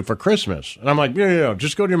go to for Christmas? And I'm like, yeah,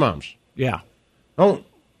 just go to your mom's. Yeah.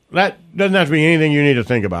 That doesn't have to be anything you need to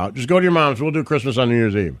think about. Just go to your mom's. We'll do Christmas on New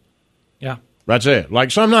Year's Eve. Yeah. That's it.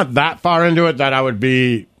 So I'm not that far into it that I would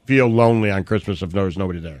feel lonely on Christmas if there was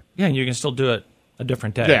nobody there. Yeah, and you can still do it a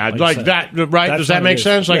different day. Yeah, you said. that, right? That's Does that what make it is.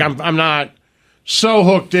 sense? Yeah. I'm not so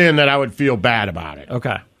hooked in that I would feel bad about it.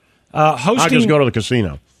 Okay. I'll just go to the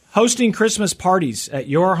casino. Hosting Christmas parties at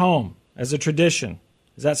your home as a tradition.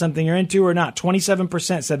 Is that something you're into or not?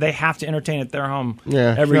 27% said they have to entertain at their home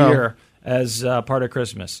every year as part of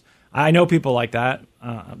Christmas. I know people like that.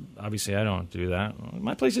 Obviously, I don't do that.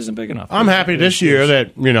 My place isn't big enough. I'm happy this year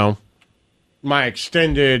that, my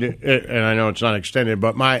extended, and I know it's not extended,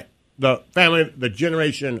 but the family, the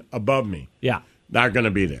generation above me, they're going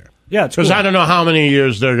to be there. Yeah, it's because cool. I don't know how many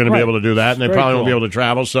years they're going to be Right. able to do that, and they Very probably won't be cool. able to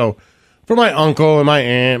travel. So for my uncle and my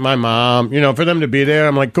aunt, my mom, for them to be there,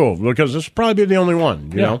 I'm like, cool, because this will probably be the only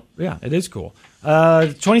one, you know? Yeah, it is cool.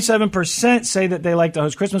 27% say that they like to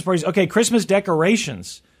host Christmas parties. Okay, Christmas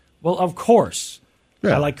decorations. Well, of course,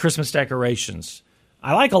 I like Christmas decorations.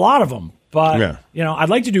 I like a lot of them, but I'd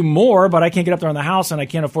like to do more, but I can't get up there in the house, and I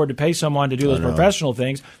can't afford to pay someone to do those professional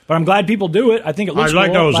things. But I'm glad people do it. I think it looks I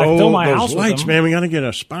like cool. those I fill old my those house with lights, them. man. We got to get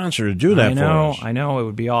a sponsor to do that for us. I know. It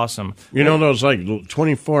would be awesome. Those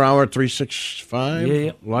 24-hour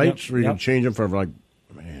 365 lights where you can change them for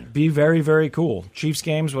be very, very cool. Chiefs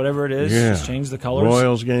games, whatever it is, just change the colors.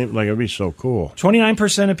 Royals game, like it'd be so cool.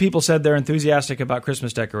 29% of people said they're enthusiastic about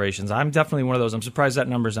Christmas decorations. I'm definitely one of those. I'm surprised that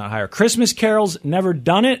number's not higher. Christmas carols, never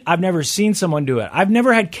done it. I've never seen someone do it. I've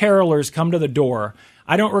never had carolers come to the door.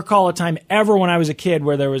 I don't recall a time ever when I was a kid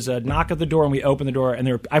where there was a knock at the door and we opened the door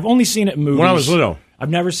and I've only seen it in movies. When I was little. I've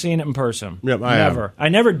never seen it in person. Yep, I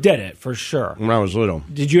never did it, for sure. When I was little.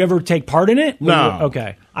 Did you ever take part in it? No.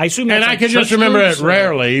 Okay. I assume that's and I like can just church remember groups, it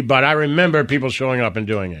rarely, but I remember people showing up and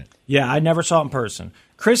doing it. Yeah, I never saw it in person.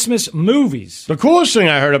 Christmas movies. The coolest thing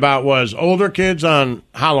I heard about was older kids on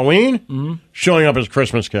Halloween showing up as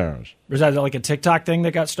Christmas carols. Was that like a TikTok thing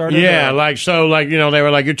that got started? Yeah, or? they were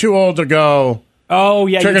like, you're too old to go. Oh,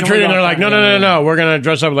 yeah. Trick or treating. They're like, no. We're going to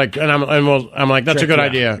dress up like, I'm like, that's a good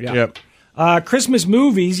idea. Yeah. Yep. Christmas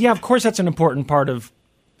movies. Yeah, of course, that's an important part of.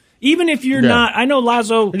 Even if you're not, I know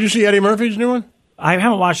Lazo. Did you see Eddie Murphy's new one? I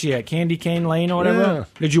haven't watched it yet. Candy Cane Lane or whatever. Yeah.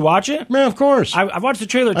 Did you watch it? Man, of course. I've watched the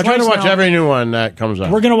trailer twice I try to watch now. every new one that comes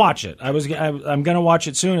out. We're gonna watch it. I'm gonna watch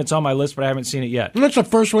it soon. It's on my list, but I haven't seen it yet. And that's the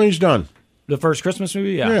first one he's done. The first Christmas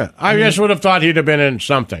movie, yeah. Yeah, I just would have thought he'd have been in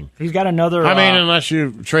something. He's got another. I mean, unless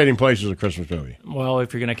you're Trading Places a Christmas movie. Well,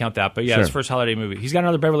 if you're gonna count that, but yeah, Sure. his first holiday movie. He's got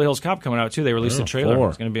another Beverly Hills Cop coming out too. They released a trailer. 4.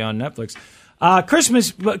 It's gonna be on Netflix.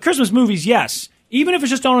 Christmas movies, yes. Even if it's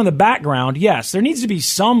just on in the background, yes. There needs to be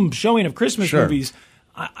some showing of Christmas movies.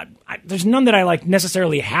 There's none that I like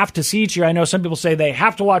necessarily have to see each year. I know some people say they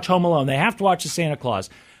have to watch Home Alone. They have to watch The Santa Claus.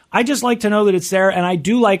 I just like to know that it's there, and I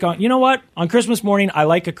do like, you know what? On Christmas morning, I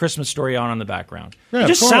like a Christmas story on in the background. Yeah, it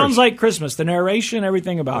just of course. sounds like Christmas, the narration,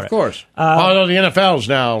 everything about it. Of course. Although the NFL's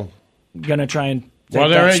now going to try and take well,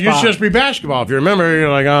 that it used spot. to just be basketball. If you remember,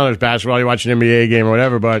 you're like, oh, there's basketball. You watch an NBA game or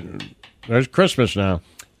whatever, but there's Christmas now.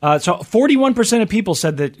 So 41% of people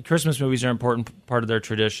said that Christmas movies are an important part of their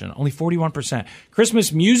tradition. Only 41%.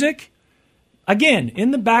 Christmas music, again, in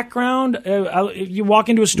the background. You walk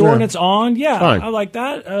into a store and it's on. Yeah, Fine. I like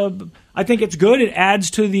that. I think it's good. It adds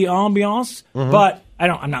to the ambiance. But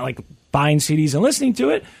I'm not like buying CDs and listening to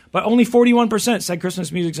it. But only 41% said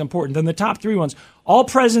Christmas music's important. Then the top 3 ones: all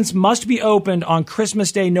presents must be opened on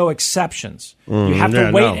Christmas Day, no exceptions. You have to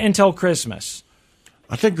wait until Christmas.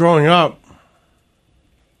 I think growing up,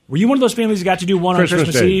 were you one of those families that got to do one on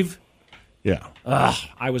Christmas Day. Eve? Yeah.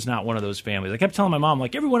 I was not one of those families. I kept telling my mom,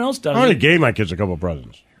 like, everyone else does I already it. gave my kids a couple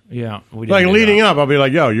presents. Yeah. We didn't Like do leading that. up, I'll be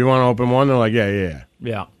like, yo, you want to open one? They're like, yeah.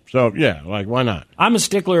 Yeah. So, yeah, like, why not? I'm a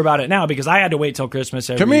stickler about it now because I had to wait till Christmas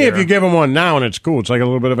every To me, year. if you give them one now and it's cool, it's like a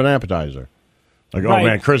little bit of an appetizer. Like, Right. oh,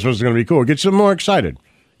 man, Christmas is going to be cool. It gets them more excited.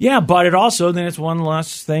 Yeah, but it also, then it's one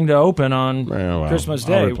less thing to open on Christmas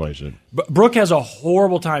Day. I'll replace it. Brooke has a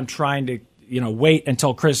horrible time trying to, wait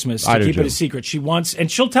until Christmas to I do keep it too. a secret. She wants,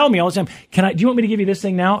 and she'll tell me all the time, do you want me to give you this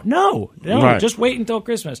thing now? No, Right. just wait until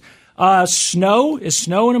Christmas. Snow, is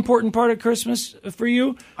snow an important part of Christmas for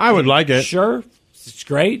you? I would like it. Sure, it's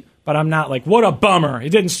great, but I'm not like, what a bummer. It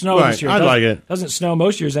didn't snow Right, this year. I'd like it. Doesn't snow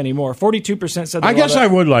most years anymore. 42% said they I guess love I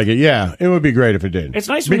it. would like it, yeah. It would be great if it did. It's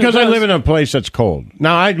nice when because it I does. live in a place that's cold.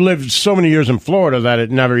 Now, I lived so many years in Florida that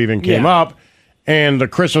it never even came Yeah. up, and the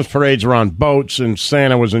Christmas parades were on boats, and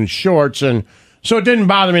Santa was in shorts, and so it didn't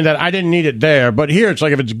bother me that I didn't need it there. But here, it's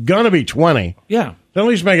like if it's going to be 20, Yeah. then at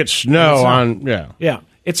least make it snow It's not. on, Yeah.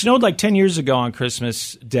 It snowed like 10 years ago on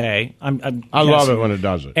Christmas Day. I love it when it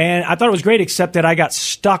does it. And I thought it was great, except that I got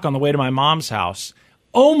stuck on the way to my mom's house.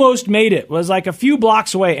 Almost made it. Was like a few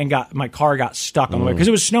blocks away and my car got stuck on the way because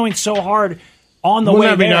it was snowing so hard on the Wouldn't way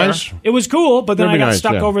that be there. nice? It was cool, but then That'd I be got nice,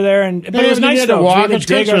 stuck yeah. over there. But Yeah, it was you nice had to though. 'cause walk. we had It's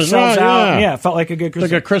to dig Christmas, ourselves right, out. yeah. Yeah, it felt like a good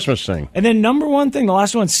Christmas. Like a Christmas thing. And then number one thing, the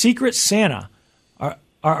last one, Secret Santa.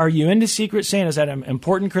 Are you into Secret Santa? Is that an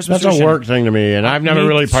important Christmas That's a tradition? work thing to me, and I've never Me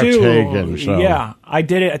really too. partaken. So. Yeah, I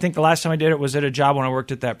did it. I think the last time I did it was at a job when I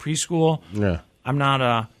worked at that preschool. Yeah. I'm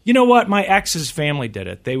not you know what? My ex's family did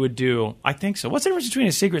it. They would do, I think so. What's the difference between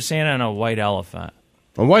a Secret Santa and a white elephant?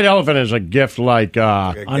 A white elephant is a gift like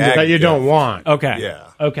that you don't want. Okay. Yeah.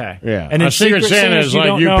 Okay. Yeah. And then a Secret Santa is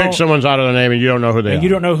like you pick someone's out of the name and you don't know who they are. and you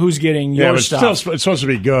don't know who's getting your Yeah, but stuff. still, it's supposed to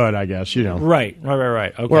be good, I guess, Right.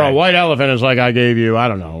 Okay. Where a white elephant is like I gave you, I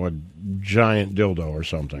don't know, a giant dildo or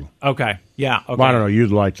something. Okay. Yeah. Okay. Well, I don't know.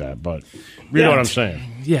 You'd like that, but you know what I'm saying.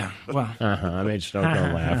 Yeah. Well. I made Snow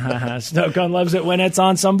Cone laugh. Snow Cone loves it when it's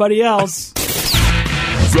on somebody else.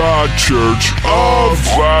 The Church of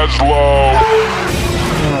Laszlo.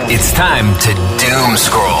 It's time to doom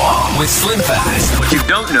scroll with Slim Fast. What you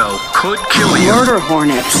don't know could kill you. Murder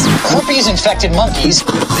hornets. Herpes-infected monkeys.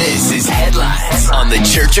 This is Headlines on the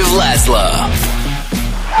Church of Laszlo.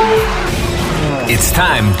 It's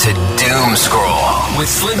time to doom scroll with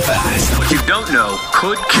Slim Fast. What you don't know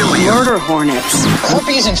could kill you. Murder hornets.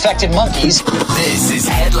 Herpes-infected monkeys. This is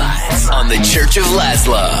Headlines on the Church of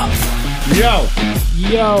Laszlo.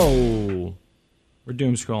 Yo. We're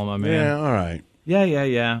doom scrolling, my man. Yeah, all right.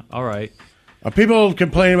 Yeah. All right. People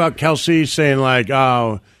complain about Kelsey saying, like,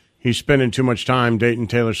 oh, he's spending too much time dating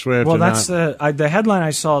Taylor Swift. Well, that's the headline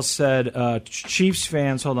I saw said Chiefs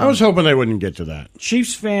fans. Hold on. I was hoping they wouldn't get to that.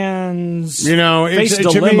 Chiefs fans, it's, face to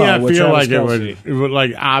dilemma, me, I with feel Travis like Kelce. it would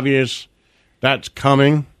like obvious that's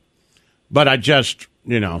coming. But I just,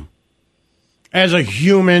 as a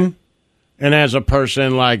human and as a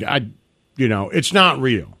person, like it's not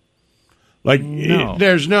real. Like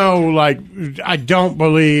there's no like I don't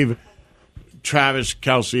believe Travis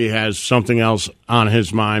Kelce has something else on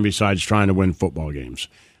his mind besides trying to win football games.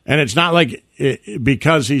 And it's not like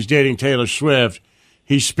because he's dating Taylor Swift,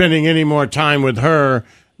 he's spending any more time with her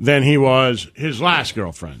than he was his last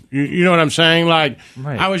girlfriend. You know what I'm saying? Like,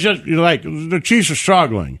 right. I was just like, the Chiefs are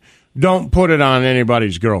struggling. Don't put it on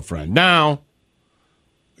anybody's girlfriend. Now,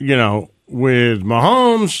 with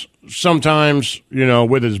Mahomes, sometimes,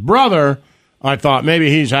 with his brother, I thought maybe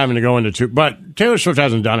he's having to go into two. But Taylor Swift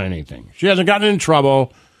hasn't done anything. She hasn't gotten in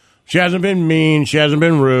trouble. She hasn't been mean. She hasn't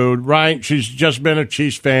been rude, right? She's just been a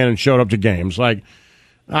Chiefs fan and showed up to games. Like,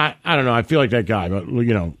 I don't know. I feel like that guy, but,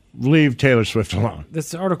 leave Taylor Swift alone.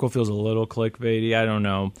 This article feels a little clickbaity. I don't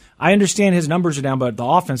know. I understand his numbers are down, but the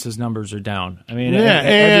offense's numbers are down. I mean,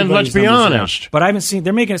 and let's be honest. But I haven't seen.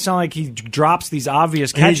 They're making it sound like he drops these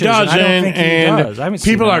obvious catches. He doesn't, I don't think he does. I haven't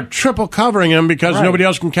seen people that. are triple covering him because nobody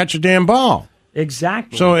else can catch a damn ball.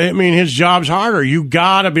 Exactly. So I mean, his job's harder. You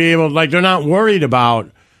got to be able. Like, they're not worried about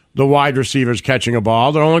the wide receivers catching a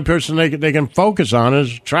ball. The only person they can focus on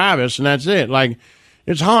is Travis, and that's it. Like,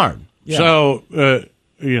 it's hard. Yeah. So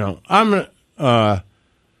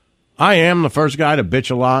I am the first guy to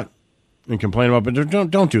bitch a lot and complain about, but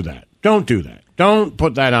don't do that. Don't do that. Don't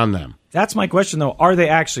put that on them. That's my question, though. Are they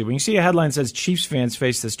actually? When you see a headline that says Chiefs fans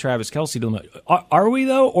face this Travis Kelce dilemma, are we,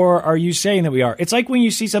 though, or are you saying that we are? It's like when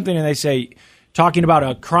you see something and they say, talking about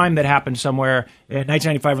a crime that happened somewhere in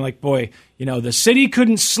 1995, and like, boy, the city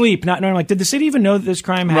couldn't sleep, not knowing, like, did the city even know that this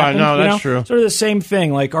crime happened? Right, no, that's true. Sort of the same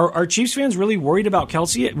thing. Like, are Chiefs fans really worried about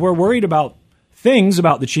Kelce? We're worried about things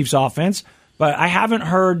about the Chiefs offense, but I haven't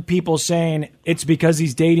heard people saying it's because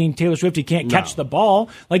he's dating Taylor Swift. He can't catch the ball.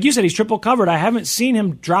 Like you said, he's triple covered. I haven't seen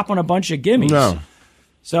him dropping a bunch of gimmies. No.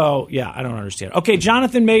 So, yeah, I don't understand. Okay,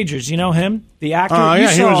 Jonathan Majors, you know him? The actor?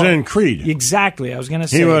 He was in Creed. Exactly, I was going to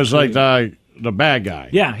say. He was Creed. Like the bad guy.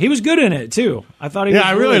 Yeah, he was good in it, too. I thought he was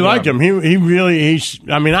I really liked him.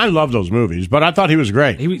 I mean, I love those movies, but I thought he was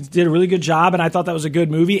great. He did a really good job, and I thought that was a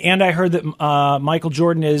good movie. And I heard that Michael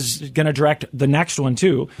Jordan is going to direct the next one,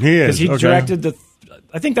 too. He is, because he directed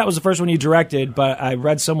I think that was the first one he directed, but I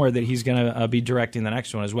read somewhere that he's going to be directing the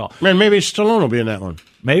next one as well. Man, maybe Stallone will be in that one.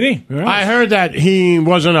 Maybe. I heard that he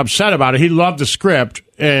wasn't upset about it. He loved the script,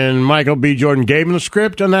 and Michael B. Jordan gave him the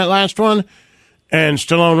script on that last one. And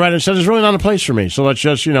Stallone read it and said, there's really not a place for me. So let's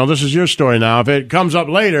just, this is your story now. If it comes up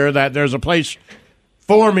later that there's a place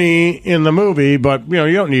for me in the movie, but,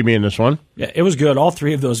 you don't need me in this one. Yeah, it was good. All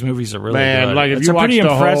three of those movies are really good. Like, if it's you a pretty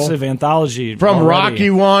watch impressive anthology. From already. Rocky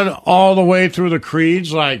 1 all the way through the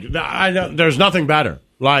Creeds, like, there's nothing better.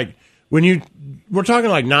 Like, we're talking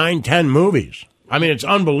like 9-10 movies. I mean, it's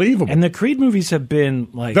unbelievable. And the Creed movies have been,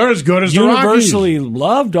 like, they're as good as the universally Rockies.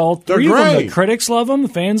 loved. All three They're of them. great. The critics love them. The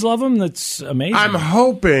fans love them. That's amazing. I'm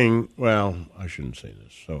hoping, well, I shouldn't say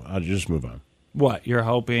this, so I'll just move on. What? You're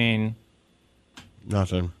hoping?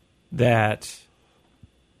 Nothing. That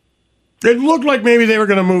it looked like maybe they were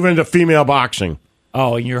going to move into female boxing.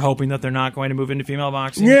 Oh, and you're hoping that they're not going to move into female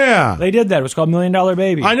boxing? Yeah. They did that. It was called $1 Million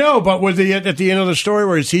Baby. I know, but was he at the end of the story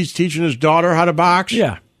where he's teaching his daughter how to box?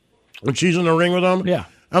 Yeah. When she's in the ring with him? Yeah.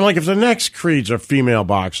 I'm like, if the next Creeds are female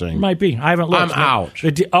boxing. It might be. I haven't looked. I'm out.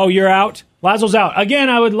 You're out? Laszlo's out. Again,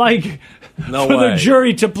 I would like the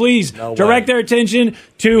jury to please direct their attention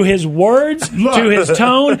to his words, to his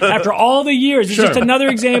tone, after all the years. It's just another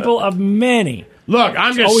example of many. Look,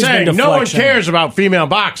 I'm just saying, no one cares about female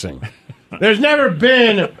boxing. There's never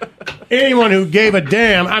been anyone who gave a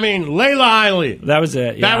damn. I mean, Layla Ali. That was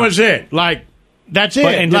it. Yeah. That was it. Like, that's it.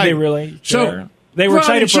 And did they really care? So, they were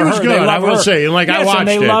excited for her. She was good, I will say. Like, I watched and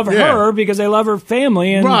they love her because they love her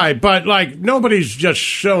family. And right, but, like, nobody's just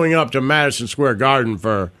showing up to Madison Square Garden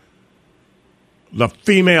for the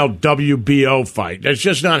female WBO fight. That's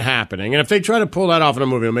just not happening. And if they try to pull that off in a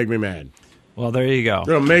movie, it'll make me mad. Well, there you go.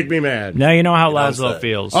 It'll make me mad. Now you know how Laszlo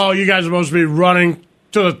feels. Oh, you guys are supposed to be running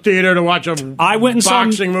to the theater to watch a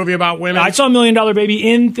boxing movie about women? I saw $1 Million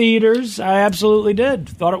Baby in theaters. I absolutely did.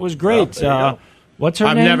 Thought it was great. What's her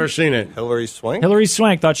I've name? never seen it. Hilary Swank? Hilary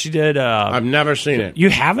Swank thought she did. I've never seen it. You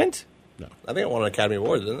haven't? I think it won an Academy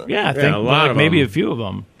Award, didn't it? Yeah, I think a lot of maybe them. a few of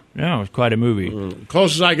them. Yeah, it was quite a movie.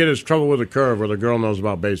 Closest I get is Trouble with a Curve, where the girl knows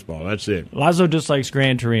about baseball. That's it. Lazo just likes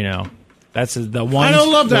Gran Torino. That's the one. I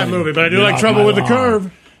don't love that movie, but I do like Trouble with the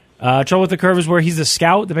Curve. Trouble with the Curve is where he's the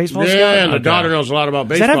scout, the baseball scout? Yeah, and the Okay. daughter knows a lot about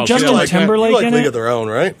Does baseball. that have Justin Timberlake You like in League it? of Their Own,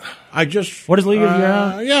 right? What is League of Your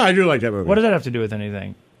Own? Yeah, I do like that movie. What does that have to do with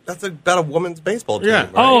anything? That's about a woman's baseball team. Yeah.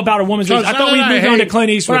 Right? Oh, about a woman's. So I it's thought not we that I moved on to hate- Clint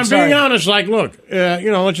Eastwood. But I'm Sorry. being honest. Like, look,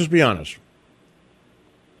 let's just be honest.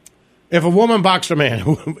 If a woman boxed a man,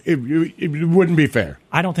 it wouldn't be fair.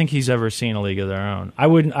 I don't think he's ever seen A League of Their Own. I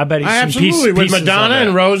wouldn't. I bet he's seen Absolutely, with pieces Madonna of it.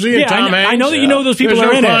 and Rosie and Tom I Hanks. know that you know those people There's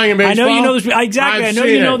are no in crying in it. I know you know baseball. those. Exactly. I've I know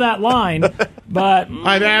seen you know it. that line. But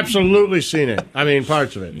I've absolutely seen it. I mean,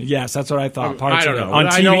 parts of it. yes, that's what I thought. I Parts don't of it. know. On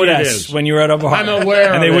I know what it TBS is. when you were at a bar. I'm aware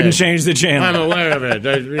and of they it. wouldn't change the channel. I'm aware of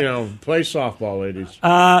it. Play softball, ladies.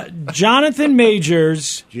 Jonathan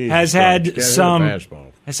Majors Jesus has Christ. had Get him a some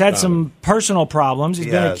fastball. some personal problems. He's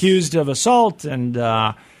been Yes. accused of assault and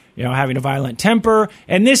having a violent temper.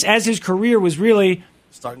 And this, as his career was really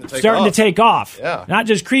Starting to take off. Yeah. Not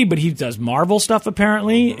just Creed, but he does Marvel stuff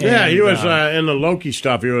apparently. Yeah, And, he was in the Loki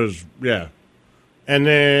stuff. He was, and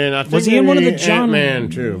then I think Was he in one of the John- Ant-Man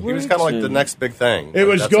too. He was kind of like the next big thing. It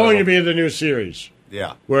was That's going how- to be the new series.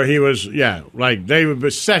 Yeah. Where he was, like they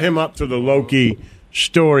would set him up through the Loki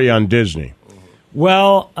story on Disney.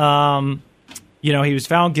 Well, he was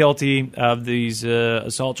found guilty of these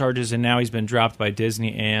assault charges, and now he's been dropped by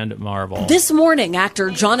Disney and Marvel. This morning, actor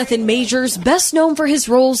Jonathan Majors, best known for his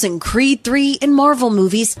roles in Creed 3 and Marvel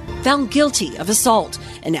movies, found guilty of assault,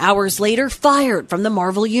 and hours later fired from the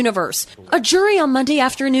Marvel Universe. A jury on Monday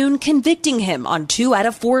afternoon convicting him on 2 out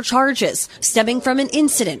of 4 charges, stemming from an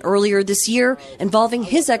incident earlier this year involving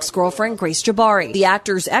his ex-girlfriend Grace Jabari. The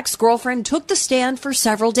actor's ex-girlfriend took the stand for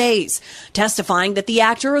several days, testifying that the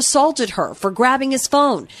actor assaulted her for grabbing his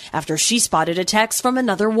phone after she spotted a text from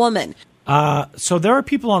another woman. So there are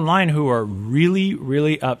people online who are really,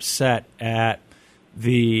 really upset at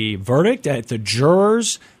the verdict, at the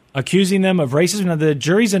jurors accusing them of racism. Now, the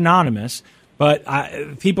jury's anonymous, but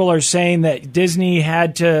people are saying that Disney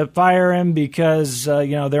had to fire him because,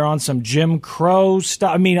 they're on some Jim Crow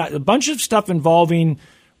stuff. I mean, a bunch of stuff involving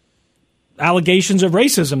allegations of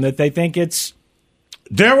racism that they think it's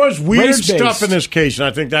There was weird race-based. stuff in this case, and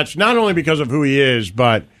I think that's not only because of who he is,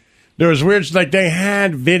 but there was weird, like they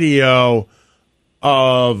had video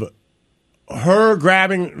of her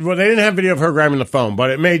grabbing, well, they didn't have video of her grabbing the phone, but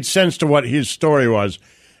it made sense to what his story was.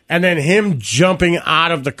 And then him jumping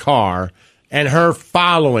out of the car and her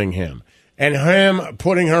following him and him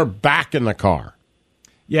putting her back in the car.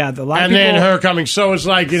 Yeah, a lot of and then people- her coming. So it's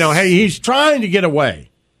like, hey, he's trying to get away.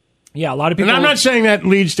 Yeah, a lot of people. And I'm not saying that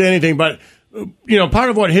leads to anything, but part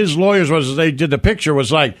of what his lawyers was, they did the picture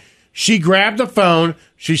was like she grabbed the phone,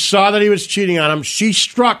 she saw that he was cheating on him, she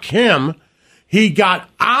struck him, he got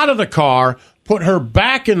out of the car, put her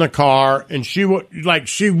back in the car, and she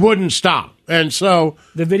wouldn't stop. And so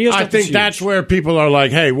the video, I think that's where people are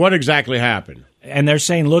like, hey, what exactly happened? And they're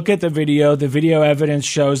saying, look at the video. The video evidence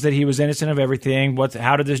shows that he was innocent of everything.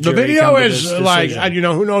 How did this The jury video come to is this like, decision?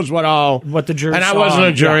 who knows what the jury and I saw. wasn't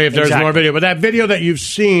a jury Yeah, if there's exactly. more video, but that video that you've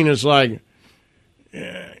seen is like,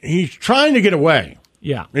 he's trying to get away.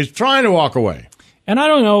 Yeah. He's trying to walk away. And I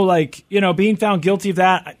don't know, being found guilty of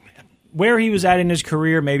that, where he was at in his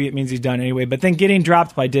career, maybe it means he's done anyway. But then getting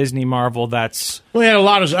dropped by Disney, Marvel, that's... Well, he had a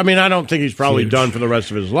lot of... I mean, I don't think he's probably Huge. done for the rest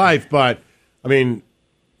of his life, but, I mean,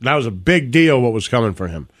 that was a big deal what was coming for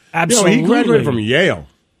him. Absolutely. He graduated from Yale.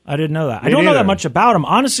 I didn't know that. Me I don't know that neither. much about him.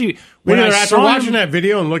 Honestly, when I After saw watching him, that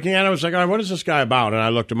video and looking at it, I was like, all right, what is this guy about? And I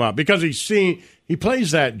looked him up because he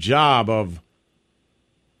plays that job of...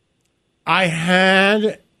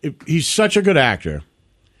 He's such a good actor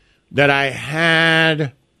that I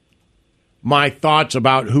had my thoughts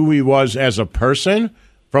about who he was as a person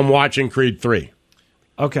from watching Creed 3.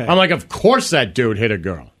 Okay. I'm like, of course that dude hit a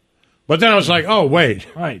girl. But then I was like, oh, wait.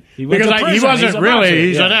 Right. He went Because to he prison. wasn't He's a really, boxer.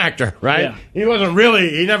 he's Yeah. an actor, right? Yeah.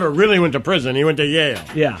 He never really went to prison. He went to Yale.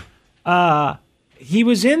 Yeah. He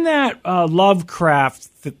was in that Lovecraft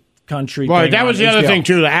country Right, thing that on was the other HBO. thing,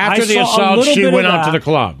 too. After I the saw a assault, little she bit went of out to that. the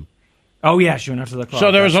club. Oh, yeah, she went out to the club.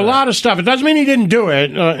 So there was That's a right. lot of stuff. It doesn't mean he didn't do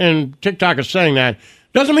it, and TikTok is saying that.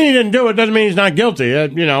 Doesn't mean he didn't do it. Doesn't mean he's not guilty.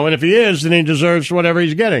 And if he is, then he deserves whatever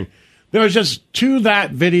he's getting. There was just, to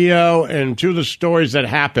that video and to the stories that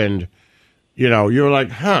happened, you were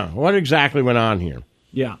like, what exactly went on here?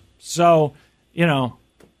 Yeah. So,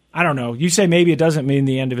 I don't know. You say maybe it doesn't mean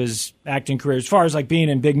the end of his acting career. As far as like being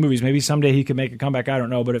in big movies, maybe someday he could make a comeback. I don't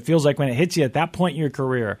know. But it feels like when it hits you at that point in your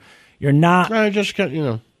career, You're not. I just got,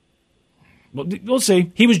 We'll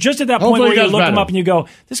see. He was just at that point Hopefully where he you does look him better. up and you go,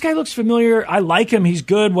 this guy looks familiar. I like him. He's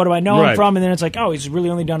good. What do I know him Right. from? And then it's like, oh, he's really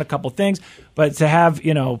only done a couple things. But to have,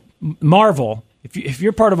 Marvel, if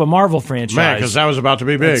you're part of a Marvel franchise. Man, because that was about to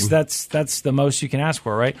be big. That's the most you can ask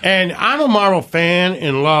for, right? And I'm a Marvel fan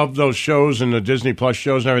and love those shows and the Disney Plus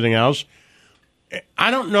shows and everything else.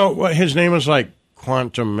 I don't know what his name was, like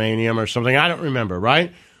Quantumanium or something. I don't remember,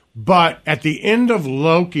 right? But at the end of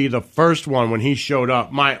Loki, the first one, when he showed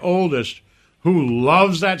up, my oldest, who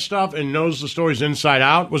loves that stuff and knows the stories inside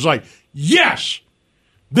out, was like, yes,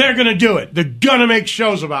 they're going to do it. They're going to make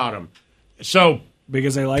shows about him. So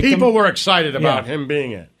because they like people him? were excited about him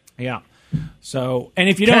being it. Yeah. So, and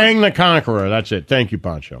if you Kang the Conqueror, that's it. Thank you,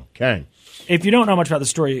 Pancho. Kang. If you don't know much about the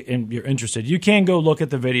story and you're interested, you can go look at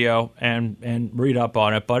the video and read up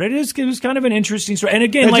on it. But it was kind of an interesting story. And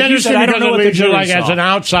again, It's like you said, I don't know what the jury like saw. as an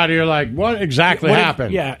outsider, you're like, what exactly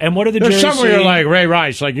happened? Yeah, and what did the There's jury somewhere you're see? like Ray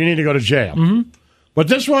Rice, like you need to go to jail. Mm-hmm. But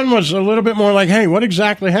this one was a little bit more like, hey, what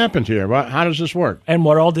exactly happened here? How does this work? And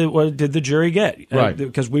what did the jury get? Right.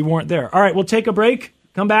 Because we weren't there. All right, we'll take a break,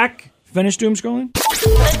 come back, finish doom scrolling.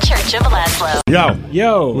 The Church of Laszlo.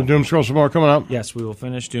 Yo. We'll doom scroll some more coming up. Yes, we will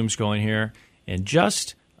finish doom scrolling here in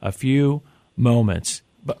just a few moments.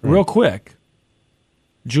 But real quick,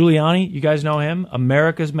 Giuliani, you guys know him,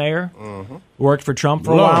 America's mayor, worked for Trump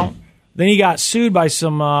for a while. Then he got sued by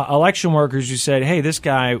some election workers who said, hey, this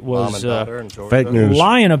guy was fake news,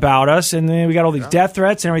 lying about us, and then we got all these death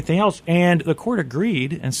threats and everything else. And the court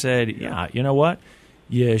agreed and said, yeah, you know what?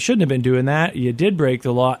 You shouldn't have been doing that. You did break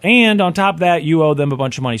the law. And on top of that, you owe them a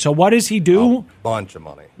bunch of money. So what does he do? A bunch of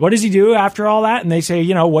money. What does he do after all that? And they say,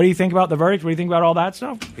 what do you think about the verdict? What do you think about all that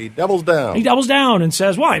stuff? He doubles down. He doubles down and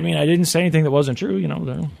says, well, I mean, I didn't say anything that wasn't true.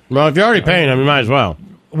 Well, if you're already paying him, you might as well.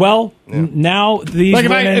 Well, now these like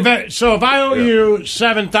women... if I owe you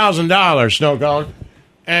 $7,000, Snow Cone,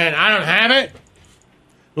 and I don't have it,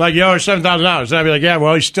 like you owe $7,000, then I'd be like, yeah,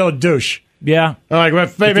 well, he's still a douche. Yeah. I'm like,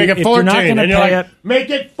 well, make it 14, not gonna and you're pay like, make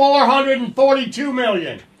it $442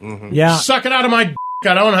 million. Mm-hmm. Yeah. Suck it out of my d***.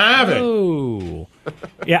 I don't have it. Oh.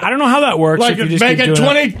 Yeah, I don't know how that works. Like, if you just make keep it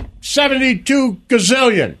doing 2072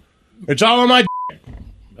 gazillion. It's all on my d***.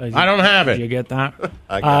 I don't have it. You get that?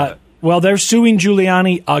 I got it. Well, they're suing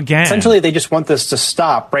Giuliani again. Essentially, they just want this to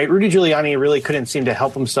stop, right? Rudy Giuliani really couldn't seem to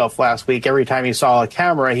help himself last week. Every time he saw a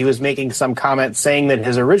camera, he was making some comment saying that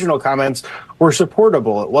his original comments were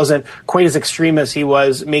supportable. It wasn't quite as extreme as he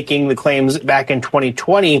was making the claims back in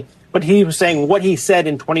 2020, but he was saying what he said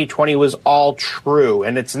in 2020 was all true,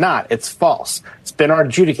 and it's not. It's false. It's been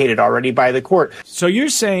adjudicated already by the court. So you're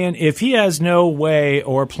saying if he has no way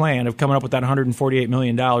or plan of coming up with that $148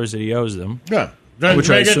 million that he owes them... Yeah. Then which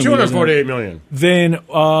make I it assume he doesn't have, $248 million. Then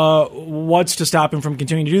what's to stop him from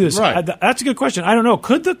continuing to do this? Right. That's a good question. I don't know.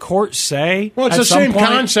 Could the court say? Well, it's at the some same point,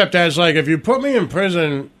 concept as like if you put me in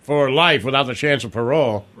prison for life without the chance of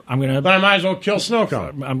parole, then I might as well kill Snow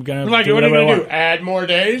Cone. I'm gonna. Like, do what are you whatever I going to want. do? Add more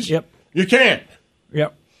days? Yep. You can't.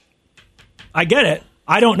 Yep. I get it.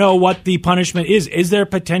 I don't know what the punishment is. Is there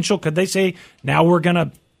potential? Could they say now we're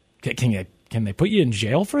gonna? Can they put you in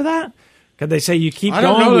jail for that? Could they say you keep? I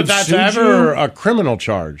don't going, know that we've that's sued ever you? a criminal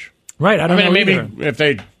charge. Right. I don't know maybe either.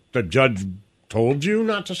 if the judge told you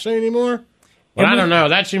not to say anymore. But I don't know.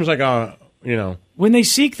 That seems like when they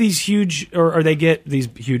seek these huge, or they get these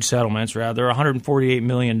huge settlements, rather, $148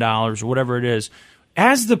 million or whatever it is,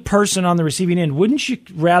 as the person on the receiving end, wouldn't you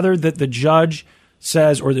rather that the judge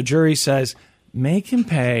says or the jury says, make him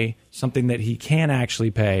pay something that he can actually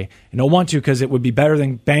pay and don't want to because it would be better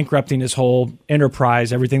than bankrupting his whole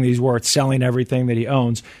enterprise, everything that he's worth, selling everything that he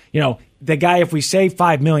owns. The guy, if we say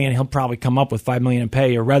 $5 million, he'll probably come up with $5 million in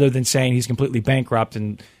pay, or rather than saying he's completely bankrupt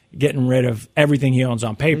and getting rid of everything he owns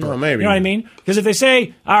on paper. Well, maybe. You know what I mean? Because if they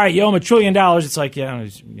say, all right, you owe him $1 trillion, it's like, yeah,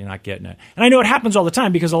 you're not getting it. And I know it happens all the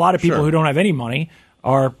time because a lot of people who don't have any money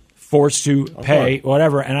are forced to pay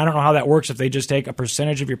whatever. And I don't know how that works if they just take a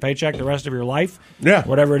percentage of your paycheck the rest of your life,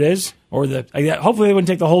 whatever it is, or hopefully they wouldn't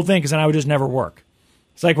take the whole thing because then I would just never work.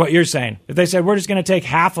 It's like what you're saying. If they said, we're just going to take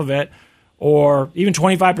half of it or even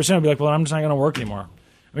 25%, I'd be like, well, I'm just not going to work anymore.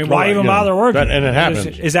 I mean, why even bother working? And it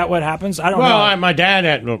happens. Is that what happens? I don't know. Well, my dad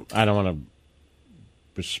had, I don't want to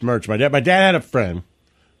besmirch my dad. My dad had a friend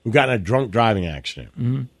who got in a drunk driving accident.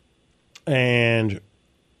 Mm-hmm. And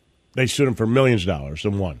they sued him for millions of dollars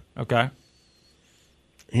and won. Okay.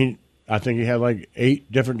 I think he had like 8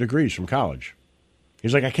 different degrees from college.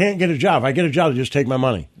 He's like, I can't get a job. If I get a job, they just take my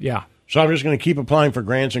money. Yeah. So I'm just going to keep applying for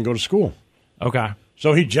grants and go to school. Okay.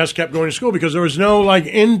 So he just kept going to school because there was no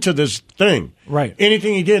end to this thing. Right.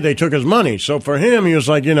 Anything he did, they took his money. So for him, he was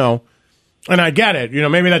like, and I get it.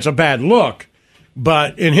 Maybe that's a bad look.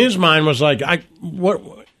 But in his mind was like, what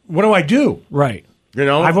do I do? Right. You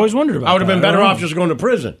know, I've always wondered about I would have that. been better I don't off know. just going to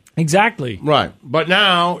prison. Exactly. Right. But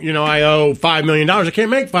now, I owe $5 million. I can't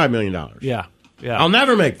make $5 million. Yeah. I'll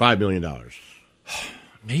never make $5 million.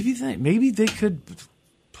 Maybe they could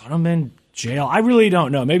put him in jail. I really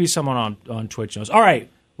don't know. Maybe someone on Twitch knows. All right.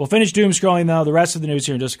 We'll finish doom scrolling, though. The rest of the news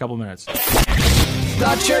here in just a couple minutes.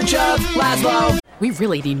 The Church of Laszlo. We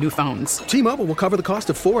really need new phones. T-Mobile will cover the cost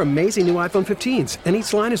of 4 amazing new iPhone 15s, and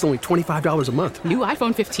each line is only $25 a month. New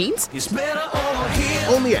iPhone 15s? It's better over here.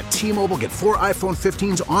 Only at T-Mobile, get 4 iPhone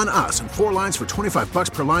 15s on us and 4 lines for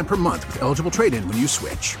 $25 per line per month with eligible trade-in when you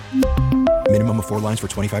switch. Minimum of 4 lines for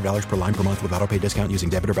 $25 per line per month with autopay discount using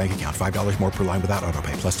debit or bank account. $5 more per line without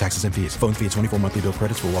autopay, plus taxes and fees. Phone fee at 24 monthly bill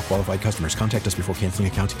credits for well-qualified customers. Contact us before canceling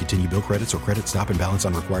account to continue bill credits or credit stop and balance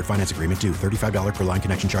on required finance agreement due. $35 per line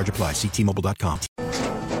connection charge applies. See T-Mobile.com.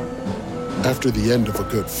 After the end of a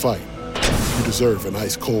good fight, you deserve an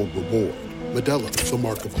ice-cold reward. Modelo is the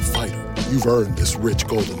mark of a fighter. You've earned this rich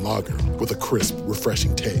golden lager with a crisp,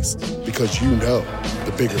 refreshing taste. Because you know,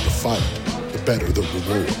 the bigger the fight, the better the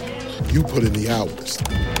reward. You put in the hours,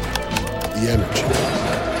 the energy,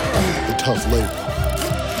 the tough labor.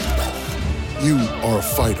 You are a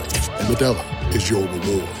fighter, and Modelo is your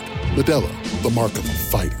reward. Modelo, the mark of a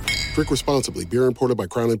fighter. Drink responsibly. Beer imported by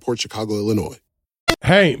Crown Imports, Chicago, Illinois.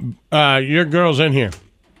 Hey, your girl's in here.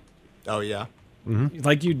 Oh, yeah? Mm-hmm.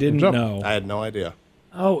 Like you didn't know. I had no idea.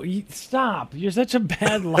 Oh, stop. You're such a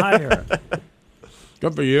bad liar.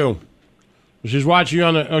 Good for you. She's watching you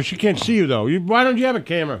on the... Oh, she can't see you, though. Why don't you have a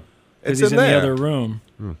camera? Because It's he's in in the there. other room.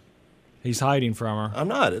 He's hiding from her. I'm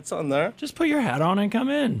not. It's on there. Just put your hat on and come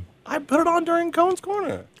in. I put it on during Cohen's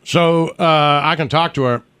Corner. So I can talk to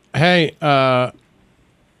her. Hey,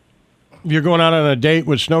 you're going out on a date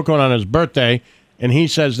with Snow Cone on his birthday, and he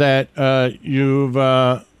says that you've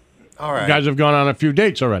All right. you guys have gone on a few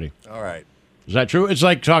dates already. All right. Is that true? It's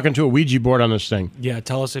like talking to a Ouija board on this thing. Yeah,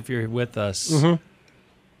 tell us if you're with us. Mm-hmm.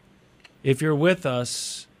 If you're with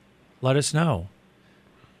us, let us know.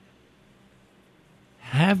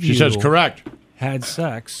 Have you? She says correct. Had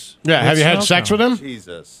sex? Yeah, have you had Snow sex Cone? with him?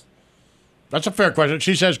 Jesus. That's a fair question.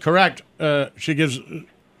 She says correct. She gives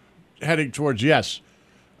heading towards yes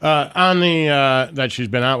on the that she's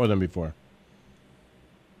been out with him before.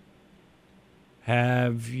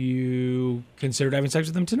 Have you considered having sex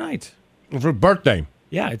with him tonight? For birthday.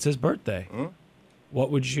 Yeah, it's his birthday. What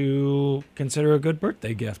would you consider a good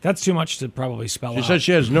birthday gift? That's too much to probably spell She out. says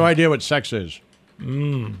she has no idea what sex is.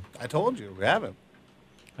 I told you. We haven't.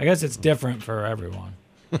 I guess it's different for everyone.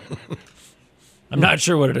 I'm not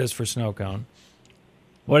sure what it is for Snow Cone.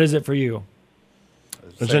 What is it for you?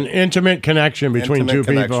 It's an intimate connection between Intimate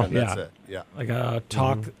two people. connection, that's it. Yeah. Like a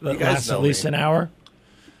talk that You guys lasts know at least me. an hour?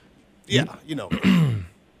 Yeah, you know.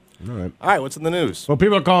 All right. All right, what's in the news? Well,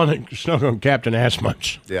 people are calling Snow Cone Captain Ass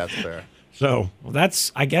Munch. Yeah, that's fair. So, Well,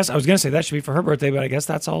 that's, I guess, I was going to say that should be for her birthday, but I guess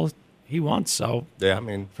that's all he wants. So Yeah, I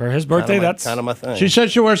mean. for his birthday, that's kind of my thing. she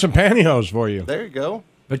said she'll wear some pantyhose for you. There you go.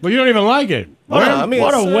 But you don't even like it. Well, Wear I 'em- mean,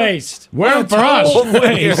 what it's, a waste. wear 'em What a for us. total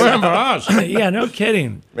waste. Wear 'em for us. Yeah, no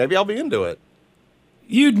kidding. Maybe I'll be into it.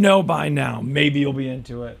 You'd know by now. Maybe you'll be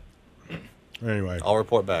into it. Anyway, I'll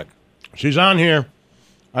report back. she's on here.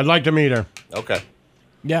 I'd like to meet her Okay.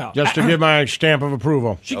 Yeah. just to give my stamp of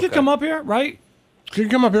approval. She could come up here, right? She can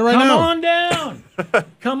come up here right Come now. on down.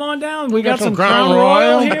 Come on down. We got some Crown Crown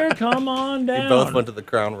Royal Royal here. Come on down. We both went to the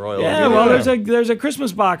Crown Royal. Yeah, well, there's a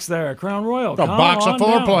Christmas box there, Crown Royal. A Come box of on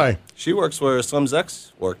down. foreplay. She works where Slim's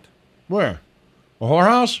ex worked. Where? A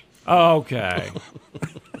whorehouse? Okay.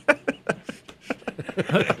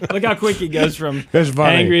 Look how quick he goes from It's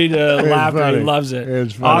funny. angry to It's laughter. funny. He loves it.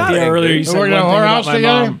 It's funny. Off the air earlier, you said We're one going to thing whorehouse about my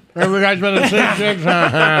together? mom. Have you guys been to six?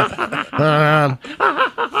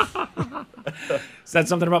 Said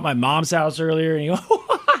something about my mom's house earlier, and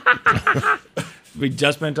we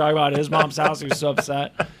just been talking about his mom's house. He was so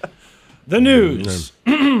upset. The news.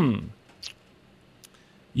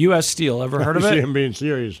 U.S. Steel. Ever heard of I see it? him being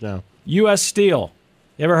serious now. U.S. Steel.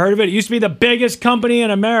 You ever heard of it? It used to be the biggest company in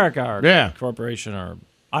America. Or Yeah. corporation, or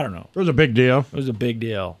I don't know. It was a big deal. It was a big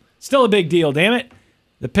deal. Still a big deal, damn it.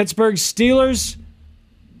 The Pittsburgh Steelers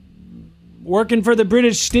working for the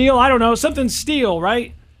British Steel. I don't know. Something steel,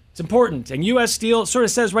 right? It's important. And U.S. Steel, it sort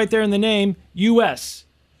of says right there in the name, U.S.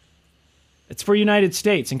 It's for United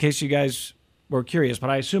States, in case you guys were curious. But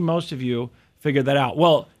I assume most of you figured that out.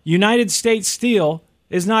 Well, United States Steel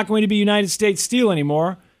is not going to be United States Steel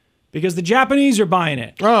anymore because the Japanese are buying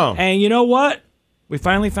it. Oh. And you know what? We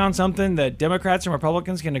finally found something that Democrats and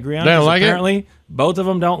Republicans can agree on. They don't like it? Apparently, both of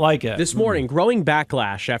them don't like it. This morning, growing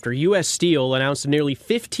backlash after U.S. Steel announced a nearly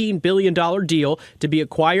 $15 billion deal to be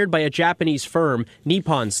acquired by a Japanese firm,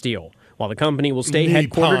 Nippon Steel. While the company will stay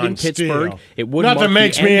headquartered in Pittsburgh, it would mark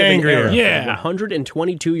makes the me end angrier. of an era for the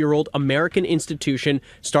 122-year-old American institution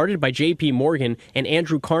started by J.P. Morgan and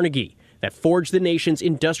Andrew Carnegie that forged the nation's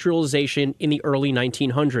industrialization in the early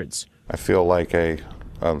 1900s. I feel like a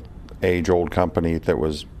age-old company that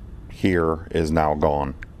was here is now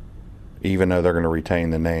gone. Even though they're going to retain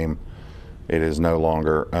the name, it is no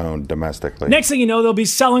longer owned domestically. Next thing you know, they'll be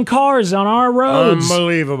selling cars on our roads.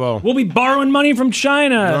 Unbelievable. We'll be borrowing money from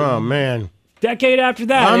China. Oh, man. Decade after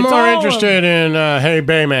that. I'm It's more all interested in Hey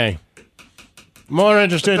Baymay. More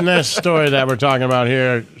interested in this story that we're talking about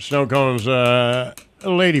here. Snow Cone's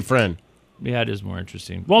lady friend. Yeah, it is more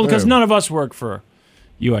interesting. Well, because none of us work for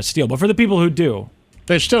U.S. Steel, but for the people who do,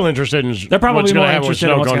 they're still interested in they're probably what's more going to happen with interested in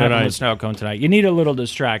Snow what's Cone going to happen tonight. with Snow Cone tonight. You need a little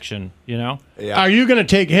distraction, you know? Are you going to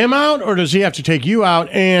take him out, or does he have to take you out?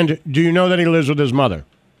 And do you know that he lives with his mother?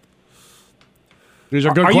 These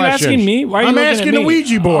are good Are questions. you asking me? Why are you I'm looking at asking me? the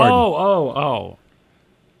Ouija board. Oh.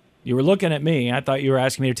 You were looking at me. I thought you were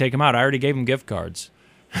asking me to take him out. I already gave him gift cards.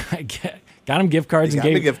 Got him gift cards He and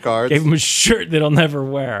got me gift cards. gave him a shirt that he'll never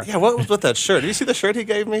wear. Yeah, what was with that shirt? Did you see the shirt he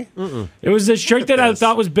gave me? It was a shirt that I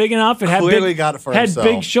thought was big enough. It had Clearly got it for had himself.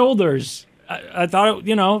 big shoulders. I thought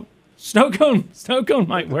it, Snow Cone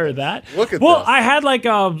might wear that. Look at well, this. I had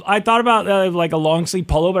I thought about like a long sleeve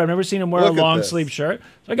polo, but I've never seen him wear Look a at long this. sleeve shirt.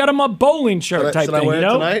 So I got him a bowling shirt type Should I thing. wear it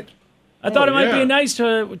tonight? I thought it might yeah. be nice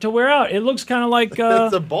to wear out. It looks kind of like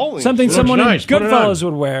It's a bowling something shirt. someone Looks nice. in Put it on. Goodfellas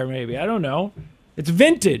would wear. Maybe I don't know. It's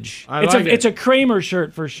vintage. I it's like it. It's a Kramer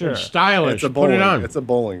shirt for sure. It's stylish. It's a Put bowling. it on. It's a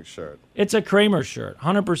bowling shirt. It's a Kramer shirt,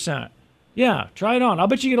 100%. Yeah, try it on. I'll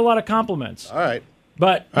bet you get a lot of compliments. All right.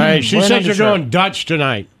 But Hey, she wear an said you're undershirt. going Dutch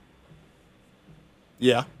tonight.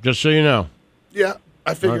 Yeah. Just so you know. Yeah,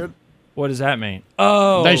 I figured. What does that mean?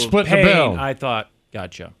 Oh, They split the pain. bill. I thought.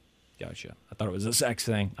 Gotcha. I thought it was a sex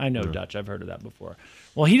thing. I know Dutch. I've heard of that before.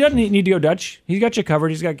 Well, he doesn't need to go Dutch. He's got you covered.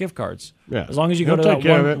 He's got gift cards. Yeah. As long as you He'll go to take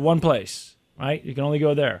care of that it. one place, right? You can only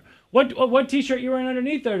go there. What T-shirt you wearing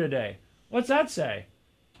underneath there today? What's that say?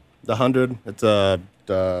 The 100. It's the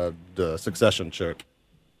Succession shirt.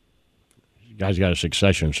 You guys got a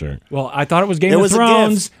Succession shirt. Well, I thought it was Game It of was a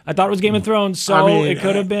Thrones. gift. I thought it was Game of Thrones, so I mean, it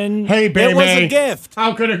could have been. Hey, baby. It was a gift.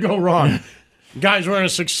 How could it go wrong? Guy's wearing a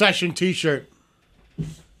Succession T-shirt.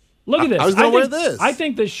 Look at this. I was gonna wear think- this. I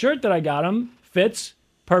think the shirt that I got him fits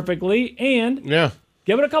perfectly, and Yeah.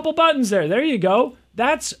 give it a couple buttons there. There you go.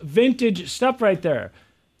 That's vintage stuff right there.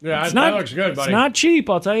 Yeah, It's that looks good, buddy. It's not cheap,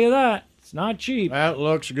 I'll tell you that. It's not cheap. That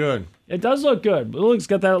looks good. It does look good. It's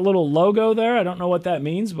got that little logo there. I don't know what that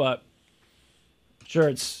means, but sure,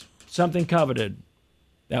 it's something coveted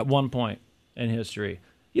at one point in history.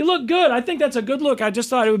 You look good. I think that's a good look. I just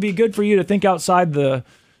thought it would be good for you to think outside the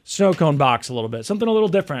Snow Cone box a little bit. Something a little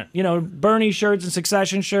different. Bernie shirts and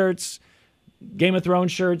Succession shirts, Game of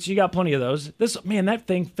Thrones shirts. You got plenty of those. That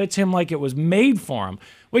thing fits him like it was made for him.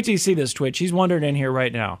 Wait till you see this Twitch. He's wandering in here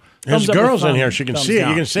right now. His Thumbs up or girl's in thumb- here. She can thumbs see it. You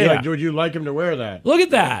down. can say, Yeah. like, would you like him to wear that? Look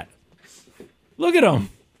at that. Look at him.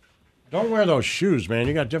 Don't wear those shoes, man.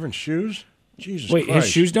 You got different shoes? Jesus Wait, Christ.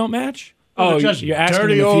 his shoes don't match? They're Oh, just you're asking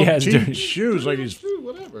dirty him if old he has teen dirty shoes. Like he's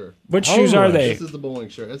Whatever. What shoes are they? This is the bowling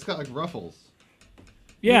shirt. It's got like ruffles.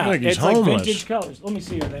 Yeah, like he's it's like homeless. vintage colors. Let me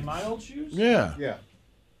see. Are they my old shoes? Yeah. Yeah.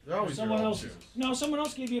 Someone else. No, someone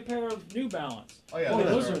else gave you a pair of New Balance. Oh yeah, Boy,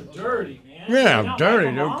 those those are- are dirty, man. Yeah, Can you not dirty, wipe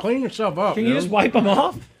them dude. off? Clean yourself up. Can you dude. just wipe them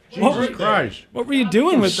off? Jesus Christ. What were you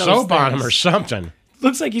doing with those Soap on things? him or something.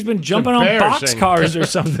 Looks like he's been jumping on embarrassing. boxcars or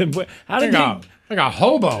something. How did Like a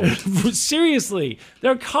hobo. Seriously,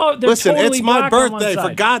 they're Listen, totally it's my black on one birthday, for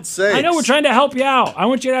side. God's sakes. I know we're trying to help you out. I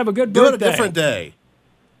want you to have a good Do it birthday. a different day.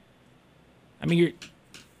 I mean, you're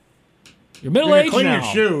You middle can aged clean now.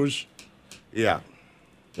 your shoes. Yeah.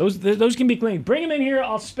 Those can be cleaned. Bring them in here.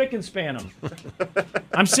 I'll spick and span them.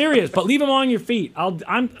 I'm serious, but leave them on your feet.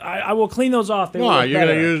 I will clean those off. They will Why? look You're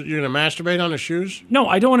better. gonna masturbate on the shoes? No,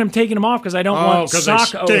 I don't want him taking them off because I don't Oh, want because they sock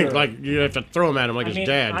stink. odor. Like you have to throw them at him like his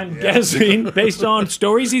dad. I'm guessing, based on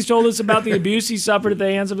stories he's told us about the abuse he suffered at the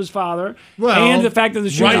hands of his father, Well, and the fact that the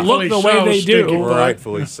shoes rightfully look the way so, they stinky do. boy.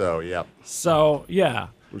 Rightfully so, yep. So, yeah.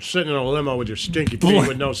 We're sitting in a limo with your stinky feet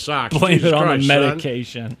with no socks. Blame Jesus it on Christ, the son.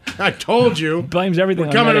 medication. I told you. Blames everything We're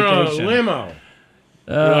on coming medication. in a limo.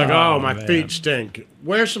 You're like, oh, my man. feet stink.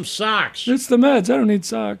 Wear some socks. It's the meds. I don't need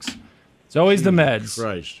socks. It's always the meds.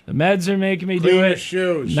 Christ. The meds are making me Clean do your it.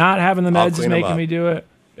 shoes. Not having the I'll meds is clean 'em making up. me do it.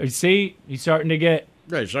 You see, he's starting to get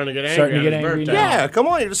Right, starting to get angry. now. Yeah, come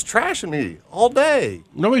on, you're just trashing me all day.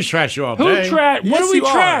 Nobody's trashed you all Who day. trash? What Yes, do we you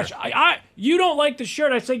are. trash? You don't like the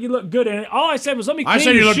shirt. I said you look good in it. All I said was let me clean I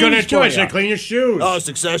said your you look good in shoes it too. for I you. said clean your shoes. Oh,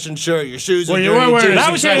 Succession shirt. Your shoes are Well, you dirty. were wearing too. a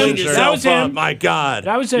That was him. Clean shirt. That yourself was him. up. My God.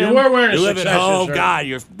 That was him. You were wearing a You live at Succession home. shirt. God,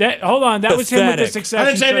 you're Hold on. That was him with the pathetic. Succession I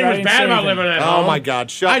didn't say shirt. anything was bad about living at home. Oh, my God,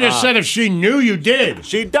 shut up. I just said if she knew you did.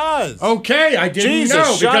 She does. Okay, I didn't Jesus, know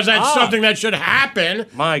shut because that's up. something that should happen.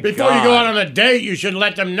 My Before you God. go out on a date, you should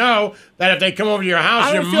let them know that if they come over to your house,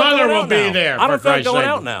 I your don't feel mother going will out be now. there. I don't for feel like Christ's going sake.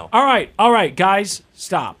 out now. All right, guys,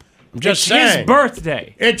 stop. Just it's saying. his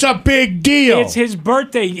birthday. It's a big deal. It's his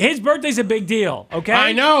birthday. His birthday's a big deal, okay?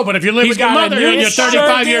 I know, but if you live He's with your got a mother new and you're shirt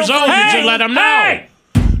 35 years deal. old, you Hey, should let them know. hey!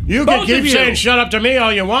 You Both can keep of you. saying shut up to me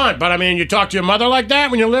all you want, but I mean, you talk to your mother like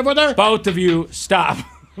that when you live with her? Both of you, stop.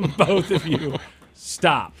 Both of you,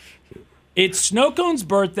 stop. It's Snow Cone's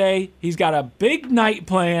birthday. He's got a big night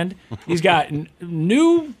planned. He's got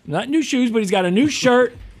not new shoes, but he's got a new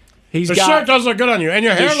shirt. The shirt does look good on you, and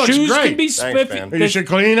your hair the looks shoes great. can be spiffy. You should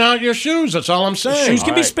clean out your shoes. That's all I'm saying. Shoes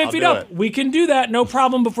can be All right, spiffied I'll do up. We can do that, no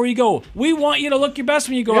problem. Before you go, we want you to look your best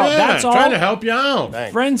when you go out. That's all. Trying to help you out.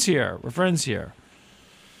 Thanks. Friends here. We're friends here.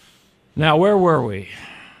 Now, where were we?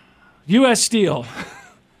 U.S. Steel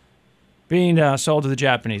being sold to the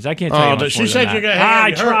Japanese. I can't tell you much she more said than you're that. going to hang I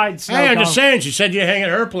at her. tried. Snow Hey, I'm Cone. just saying. She said you hang at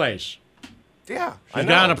her place. Yeah, She's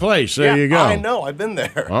got a place. There you go. I know. I've been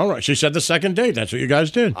there. All right. She said the second date. That's what you guys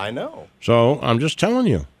did. I know. So I'm just telling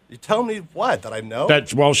you. You tell me what? That I know?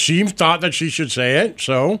 Well, she thought that she should say it,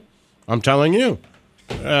 so I'm telling you.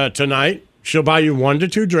 Tonight, she'll buy you 1 to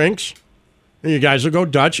 2 drinks, and you guys will go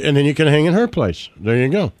Dutch, and then you can hang in her place. There you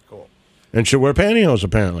go. Cool. And she'll wear pantyhose,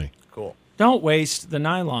 apparently. Cool. Don't waste the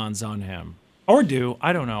nylons on him. Or do.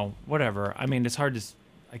 I don't know. Whatever. I mean, it's hard to...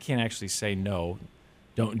 I can't actually say no.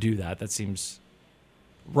 Don't do that. That seems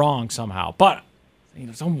wrong somehow. But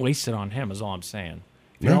don't waste it on him is all I'm saying.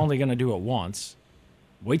 If you're only going to do it once,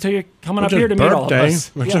 wait till you're coming up here to meet all of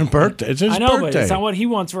us. It's his birthday. It's his I know, birthday. but it's not what he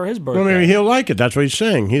wants for his birthday. Well, maybe he'll like it. That's what he's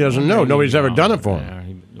saying. He doesn't know. Nobody's ever done it for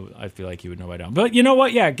him. I feel like he would know by now. But you know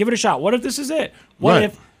what? Yeah, give it a shot. What if this is it? What Right.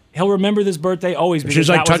 if he'll remember this birthday always? Because She's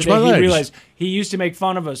like, that was touch the day my he legs. realized he used to make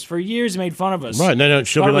fun of us. For years, he made fun of us. Right, and then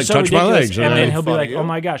she'll Thought be it like, was so touch my ridiculous. legs. And then he'll be Funny like, you. oh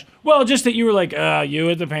my gosh. Well, just that you were like, you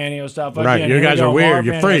with the pantyhose stuff. Right, Again, you here we guys go, are weird.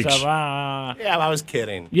 more You're pantyhose freaks. stuff. Yeah, I was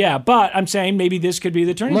kidding. Yeah, but I'm saying maybe this could be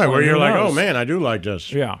the turning Right, point. where you're Who like, knows? oh, man, I do like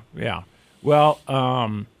this. Yeah. Well,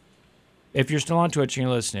 if you're still on Twitch and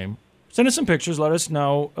you're listening, send us some pictures. Let us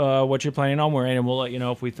know what you're planning on wearing, and we'll let you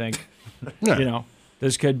know if we think,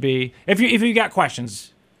 this could be. If you got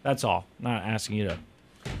questions, that's all. Not asking you to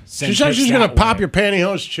send She said pics she's going to that pop way. your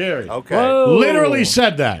pantyhose cherry. Okay. Whoa. Literally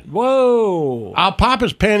said that. Whoa. I'll pop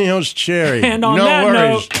his pantyhose cherry. And on no that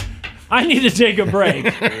worries. note, I need to take a break.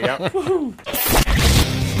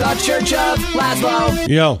 The Church of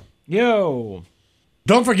Laszlo. Yo.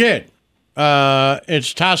 Don't forget,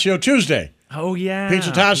 it's Tasio Tuesday. Oh, yeah.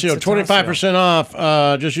 Pizza Tasio, 25%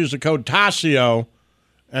 off. Just use the code Tasio.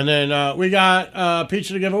 And then we got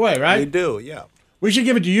pizza to give away, right? We do, yeah. We should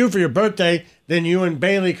give it to you for your birthday. Then you and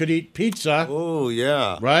Bailey could eat pizza. Oh,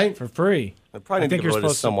 yeah. Right? For free. I probably need to give it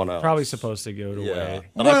to someone else. Probably supposed to give it away.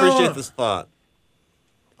 And I appreciate this thought.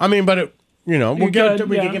 I mean, but it, we could,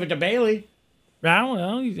 can give it to Bailey. I don't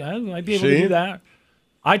know. I might be able to do that.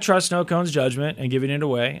 I trust Snow Cone's judgment and giving it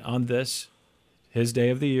away on this, his day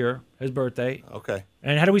of the year, his birthday. Okay.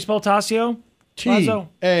 And how do we spell Tasio? Tasio.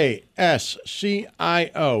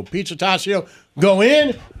 Pizza Tasio. Go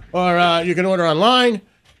in, or you can order online,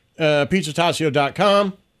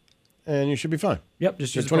 pizzatasio.com, and you should be fine. Yep,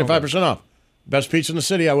 just Get use the promo code. 25% off. Best pizza in the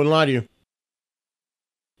city. I wouldn't lie to you.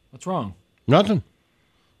 What's wrong? Nothing.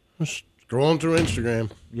 Just scrolling through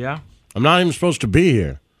Instagram. Yeah? I'm not even supposed to be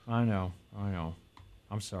here. I know.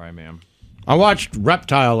 I'm sorry, ma'am. I watched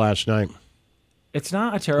Reptile last night. It's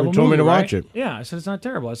not a terrible movie. You told me to right? watch it. Yeah, I said it's not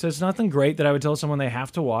terrible. I said it's nothing great that I would tell someone they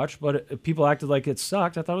have to watch, but if people acted like it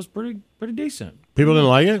sucked, I thought it was pretty decent. People didn't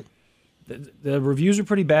like it? The reviews are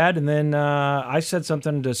pretty bad, and then I said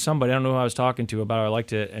something to somebody, I don't know who I was talking to, about how I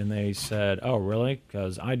liked it, and they said, oh, really?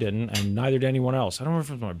 Because I didn't, and neither did anyone else. I don't know if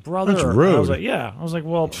it was my brother. That's or rude. I was like, yeah. I was like,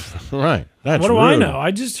 well, Right. That's what do rude. I know?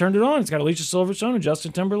 I just turned it on. It's got Alicia Silverstone and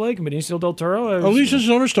Justin Timberlake and Benicio del Toro. Alicia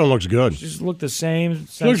Silverstone looks good. She just looked the same.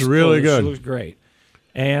 She looks really good. She looks great.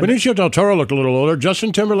 And Benicio del Toro looked a little older.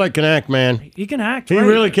 Justin Timberlake can act, man. he can act. He right?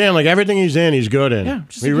 really can. Like everything he's in, he's good in. Yeah,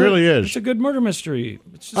 just he a good- really is. It's a good murder mystery.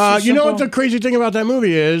 It's just You know what simple- the crazy thing about that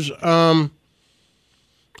movie is?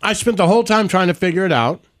 I spent the whole time trying to figure it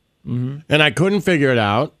out, and I couldn't figure it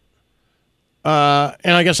out.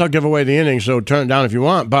 And I guess I'll give away the ending, so turn it down if you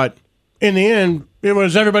want. But in the end, it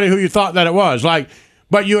was everybody who you thought that it was. Like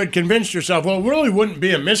But you had convinced yourself, well, it really wouldn't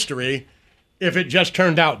be a mystery if it just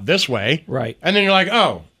turned out this way. Right. And then you're like,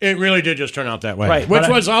 oh, it really did just turn out that way. Right. Which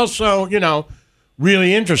was also,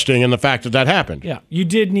 really interesting in the fact that that happened. Yeah. You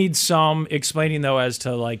did need some explaining, though, as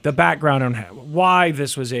to, like, the background on why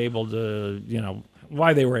this was able to,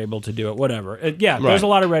 why they were able to do it, whatever. There's a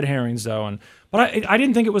lot of red herrings, though. But I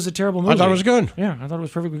didn't think it was a terrible movie. I thought it was good. Yeah, I thought it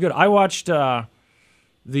was perfectly good. I watched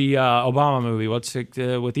the Obama movie. What's it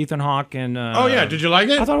with Ethan Hawke and? Oh yeah, did you like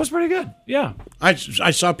it? I thought it was pretty good. Yeah, I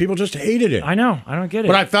saw people just hated it. I know, I don't get it.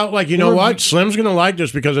 But I felt like what, Slim's gonna like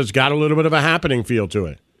this because it's got a little bit of a happening feel to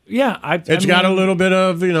it. Yeah, it's got a little bit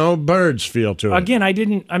of birds feel to it.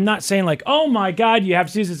 Again, I'm not saying like, oh my God, you have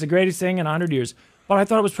to see this. It's the greatest thing in 100 years. But I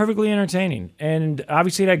thought it was perfectly entertaining, and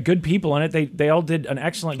obviously it had good people in it. They all did an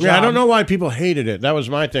excellent job. Yeah, I don't know why people hated it. That was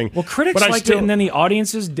my thing. Well, critics liked it, and then the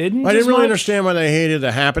audiences didn't. I didn't really understand why they hated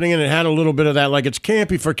the happening, and it had a little bit of that, like it's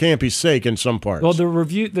campy for campy's sake in some parts. Well,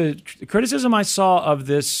 the criticism I saw of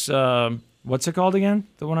this, what's it called again?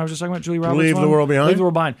 The one I was just talking about, Julie Roberts. Leave the World Behind. Leave the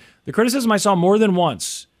World Behind. The criticism I saw more than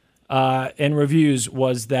once in reviews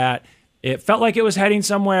was that it felt like it was heading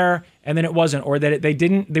somewhere, and then it wasn't, or that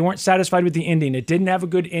they weren't satisfied with the ending. It didn't have a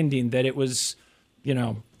good ending. That it was,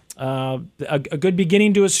 a good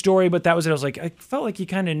beginning to a story, but that was it. I was like, I felt like you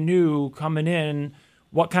kind of knew coming in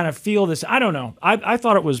what kind of feel this. I don't know. I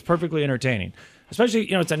thought it was perfectly entertaining, especially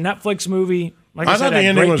it's a Netflix movie. Like I thought the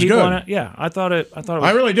ending was good. Yeah, I thought it.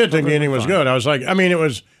 I really did think the ending was good. I was like, it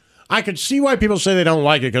was. I could see why people say they don't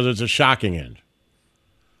like it because it's a shocking end.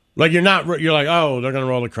 Like you're like, oh, they're going to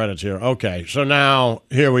roll the credits here. Okay, so now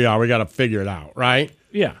here we are. We got to figure it out, right?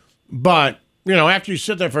 Yeah. But, after you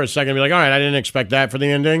sit there for a second and be like, all right, I didn't expect that for the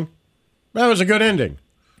ending. That was a good ending.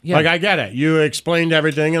 Yeah. Like, I get it. You explained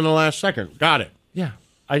everything in the last second. Got it. Yeah.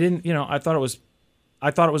 I didn't, I thought it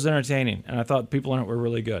was entertaining, and I thought people in it were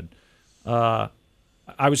really good. I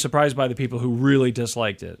was surprised by the people who really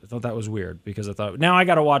disliked it. I thought that was weird because I thought, now I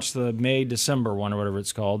got to watch the May-December one or whatever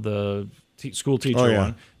it's called, the school teacher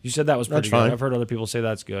one. You said that was pretty good. I've heard other people say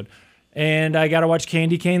that's good. And I got to watch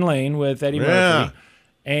Candy Cane Lane with Eddie Murphy.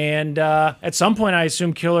 And at some point, I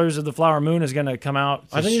assume Killers of the Flower Moon is going to come out.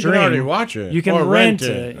 I think you can already watch it. You can rent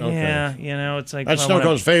it. Okay. Yeah, it's like that's Snow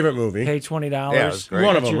Cone's favorite movie. Pay $20. Yeah, it was great.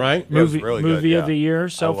 One of them, right? Movie of the year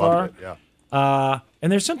so far. It, yeah.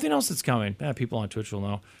 And there's something else that's coming. People on Twitch will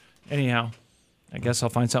know. Anyhow, I guess I'll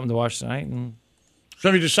find something to watch tonight. So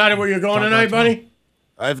have you decided where you're going tonight, buddy?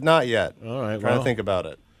 I have not yet. All right, trying to think about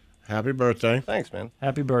it. Happy birthday. Thanks, man.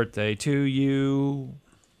 Happy birthday to you.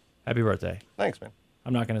 Happy birthday. Thanks, man.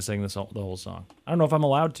 I'm not going to sing the whole song. I don't know if I'm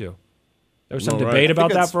allowed to. There was some debate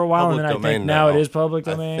about that for a while, and then I think now it is public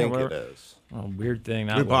domain. I think it is. Oh, weird thing.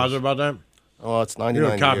 You positive about that? Oh, it's 99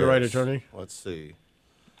 You're a copyright attorney? Let's see.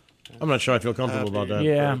 I'm not sure I feel comfortable about that.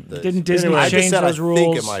 Yeah. Didn't Disney change those rules? I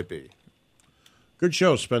think it might be. Good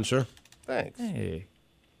show, Spencer. Thanks. Hey.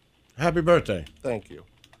 Happy birthday. Thank you.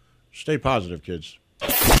 Stay positive, kids.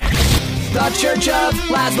 The Church of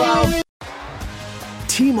Laszlo.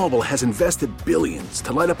 T-Mobile has invested billions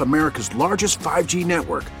to light up America's largest 5G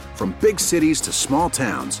network, from big cities to small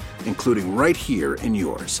towns, including right here in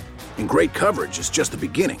yours. And great coverage is just the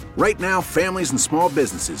beginning. Right now, families and small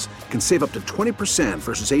businesses can save up to 20%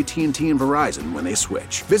 versus AT&T and Verizon when they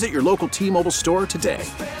switch. Visit your local T-Mobile store today.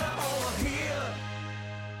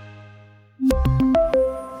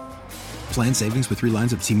 Plan savings with 3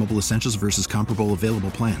 lines of T-Mobile Essentials versus comparable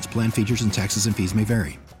available plans. Plan features and taxes and fees may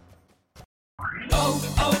vary.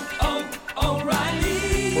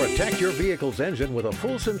 Protect your vehicle's engine with a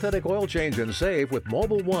full synthetic oil change and save with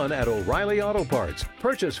Mobil 1 at O'Reilly Auto Parts.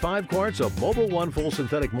 Purchase 5 quarts of Mobil 1 full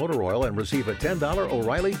synthetic motor oil and receive a $10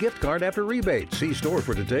 O'Reilly gift card after rebate. See store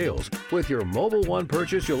for details. With your Mobil 1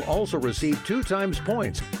 purchase, you'll also receive 2 times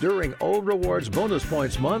points during O Rewards Bonus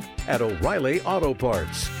Points Month at O'Reilly Auto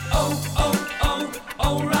Parts.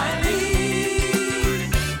 O'Reilly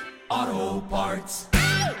Auto Parts.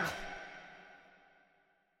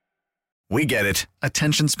 We get it.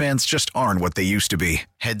 Attention spans just aren't what they used to be.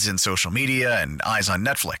 Heads in social media and eyes on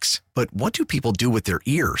Netflix. But what do people do with their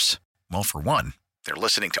ears? Well, for one, they're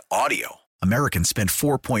listening to audio. Americans spend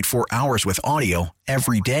 4.4 hours with audio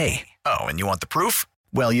every day. Oh, and you want the proof?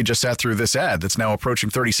 Well, you just sat through this ad that's now approaching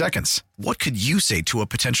 30 seconds. What could you say to a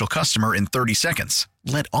potential customer in 30 seconds?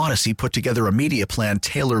 Let Odyssey put together a media plan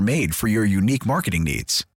tailor-made for your unique marketing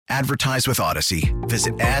needs. Advertise with Odyssey.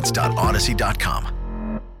 Visit ads.odyssey.com.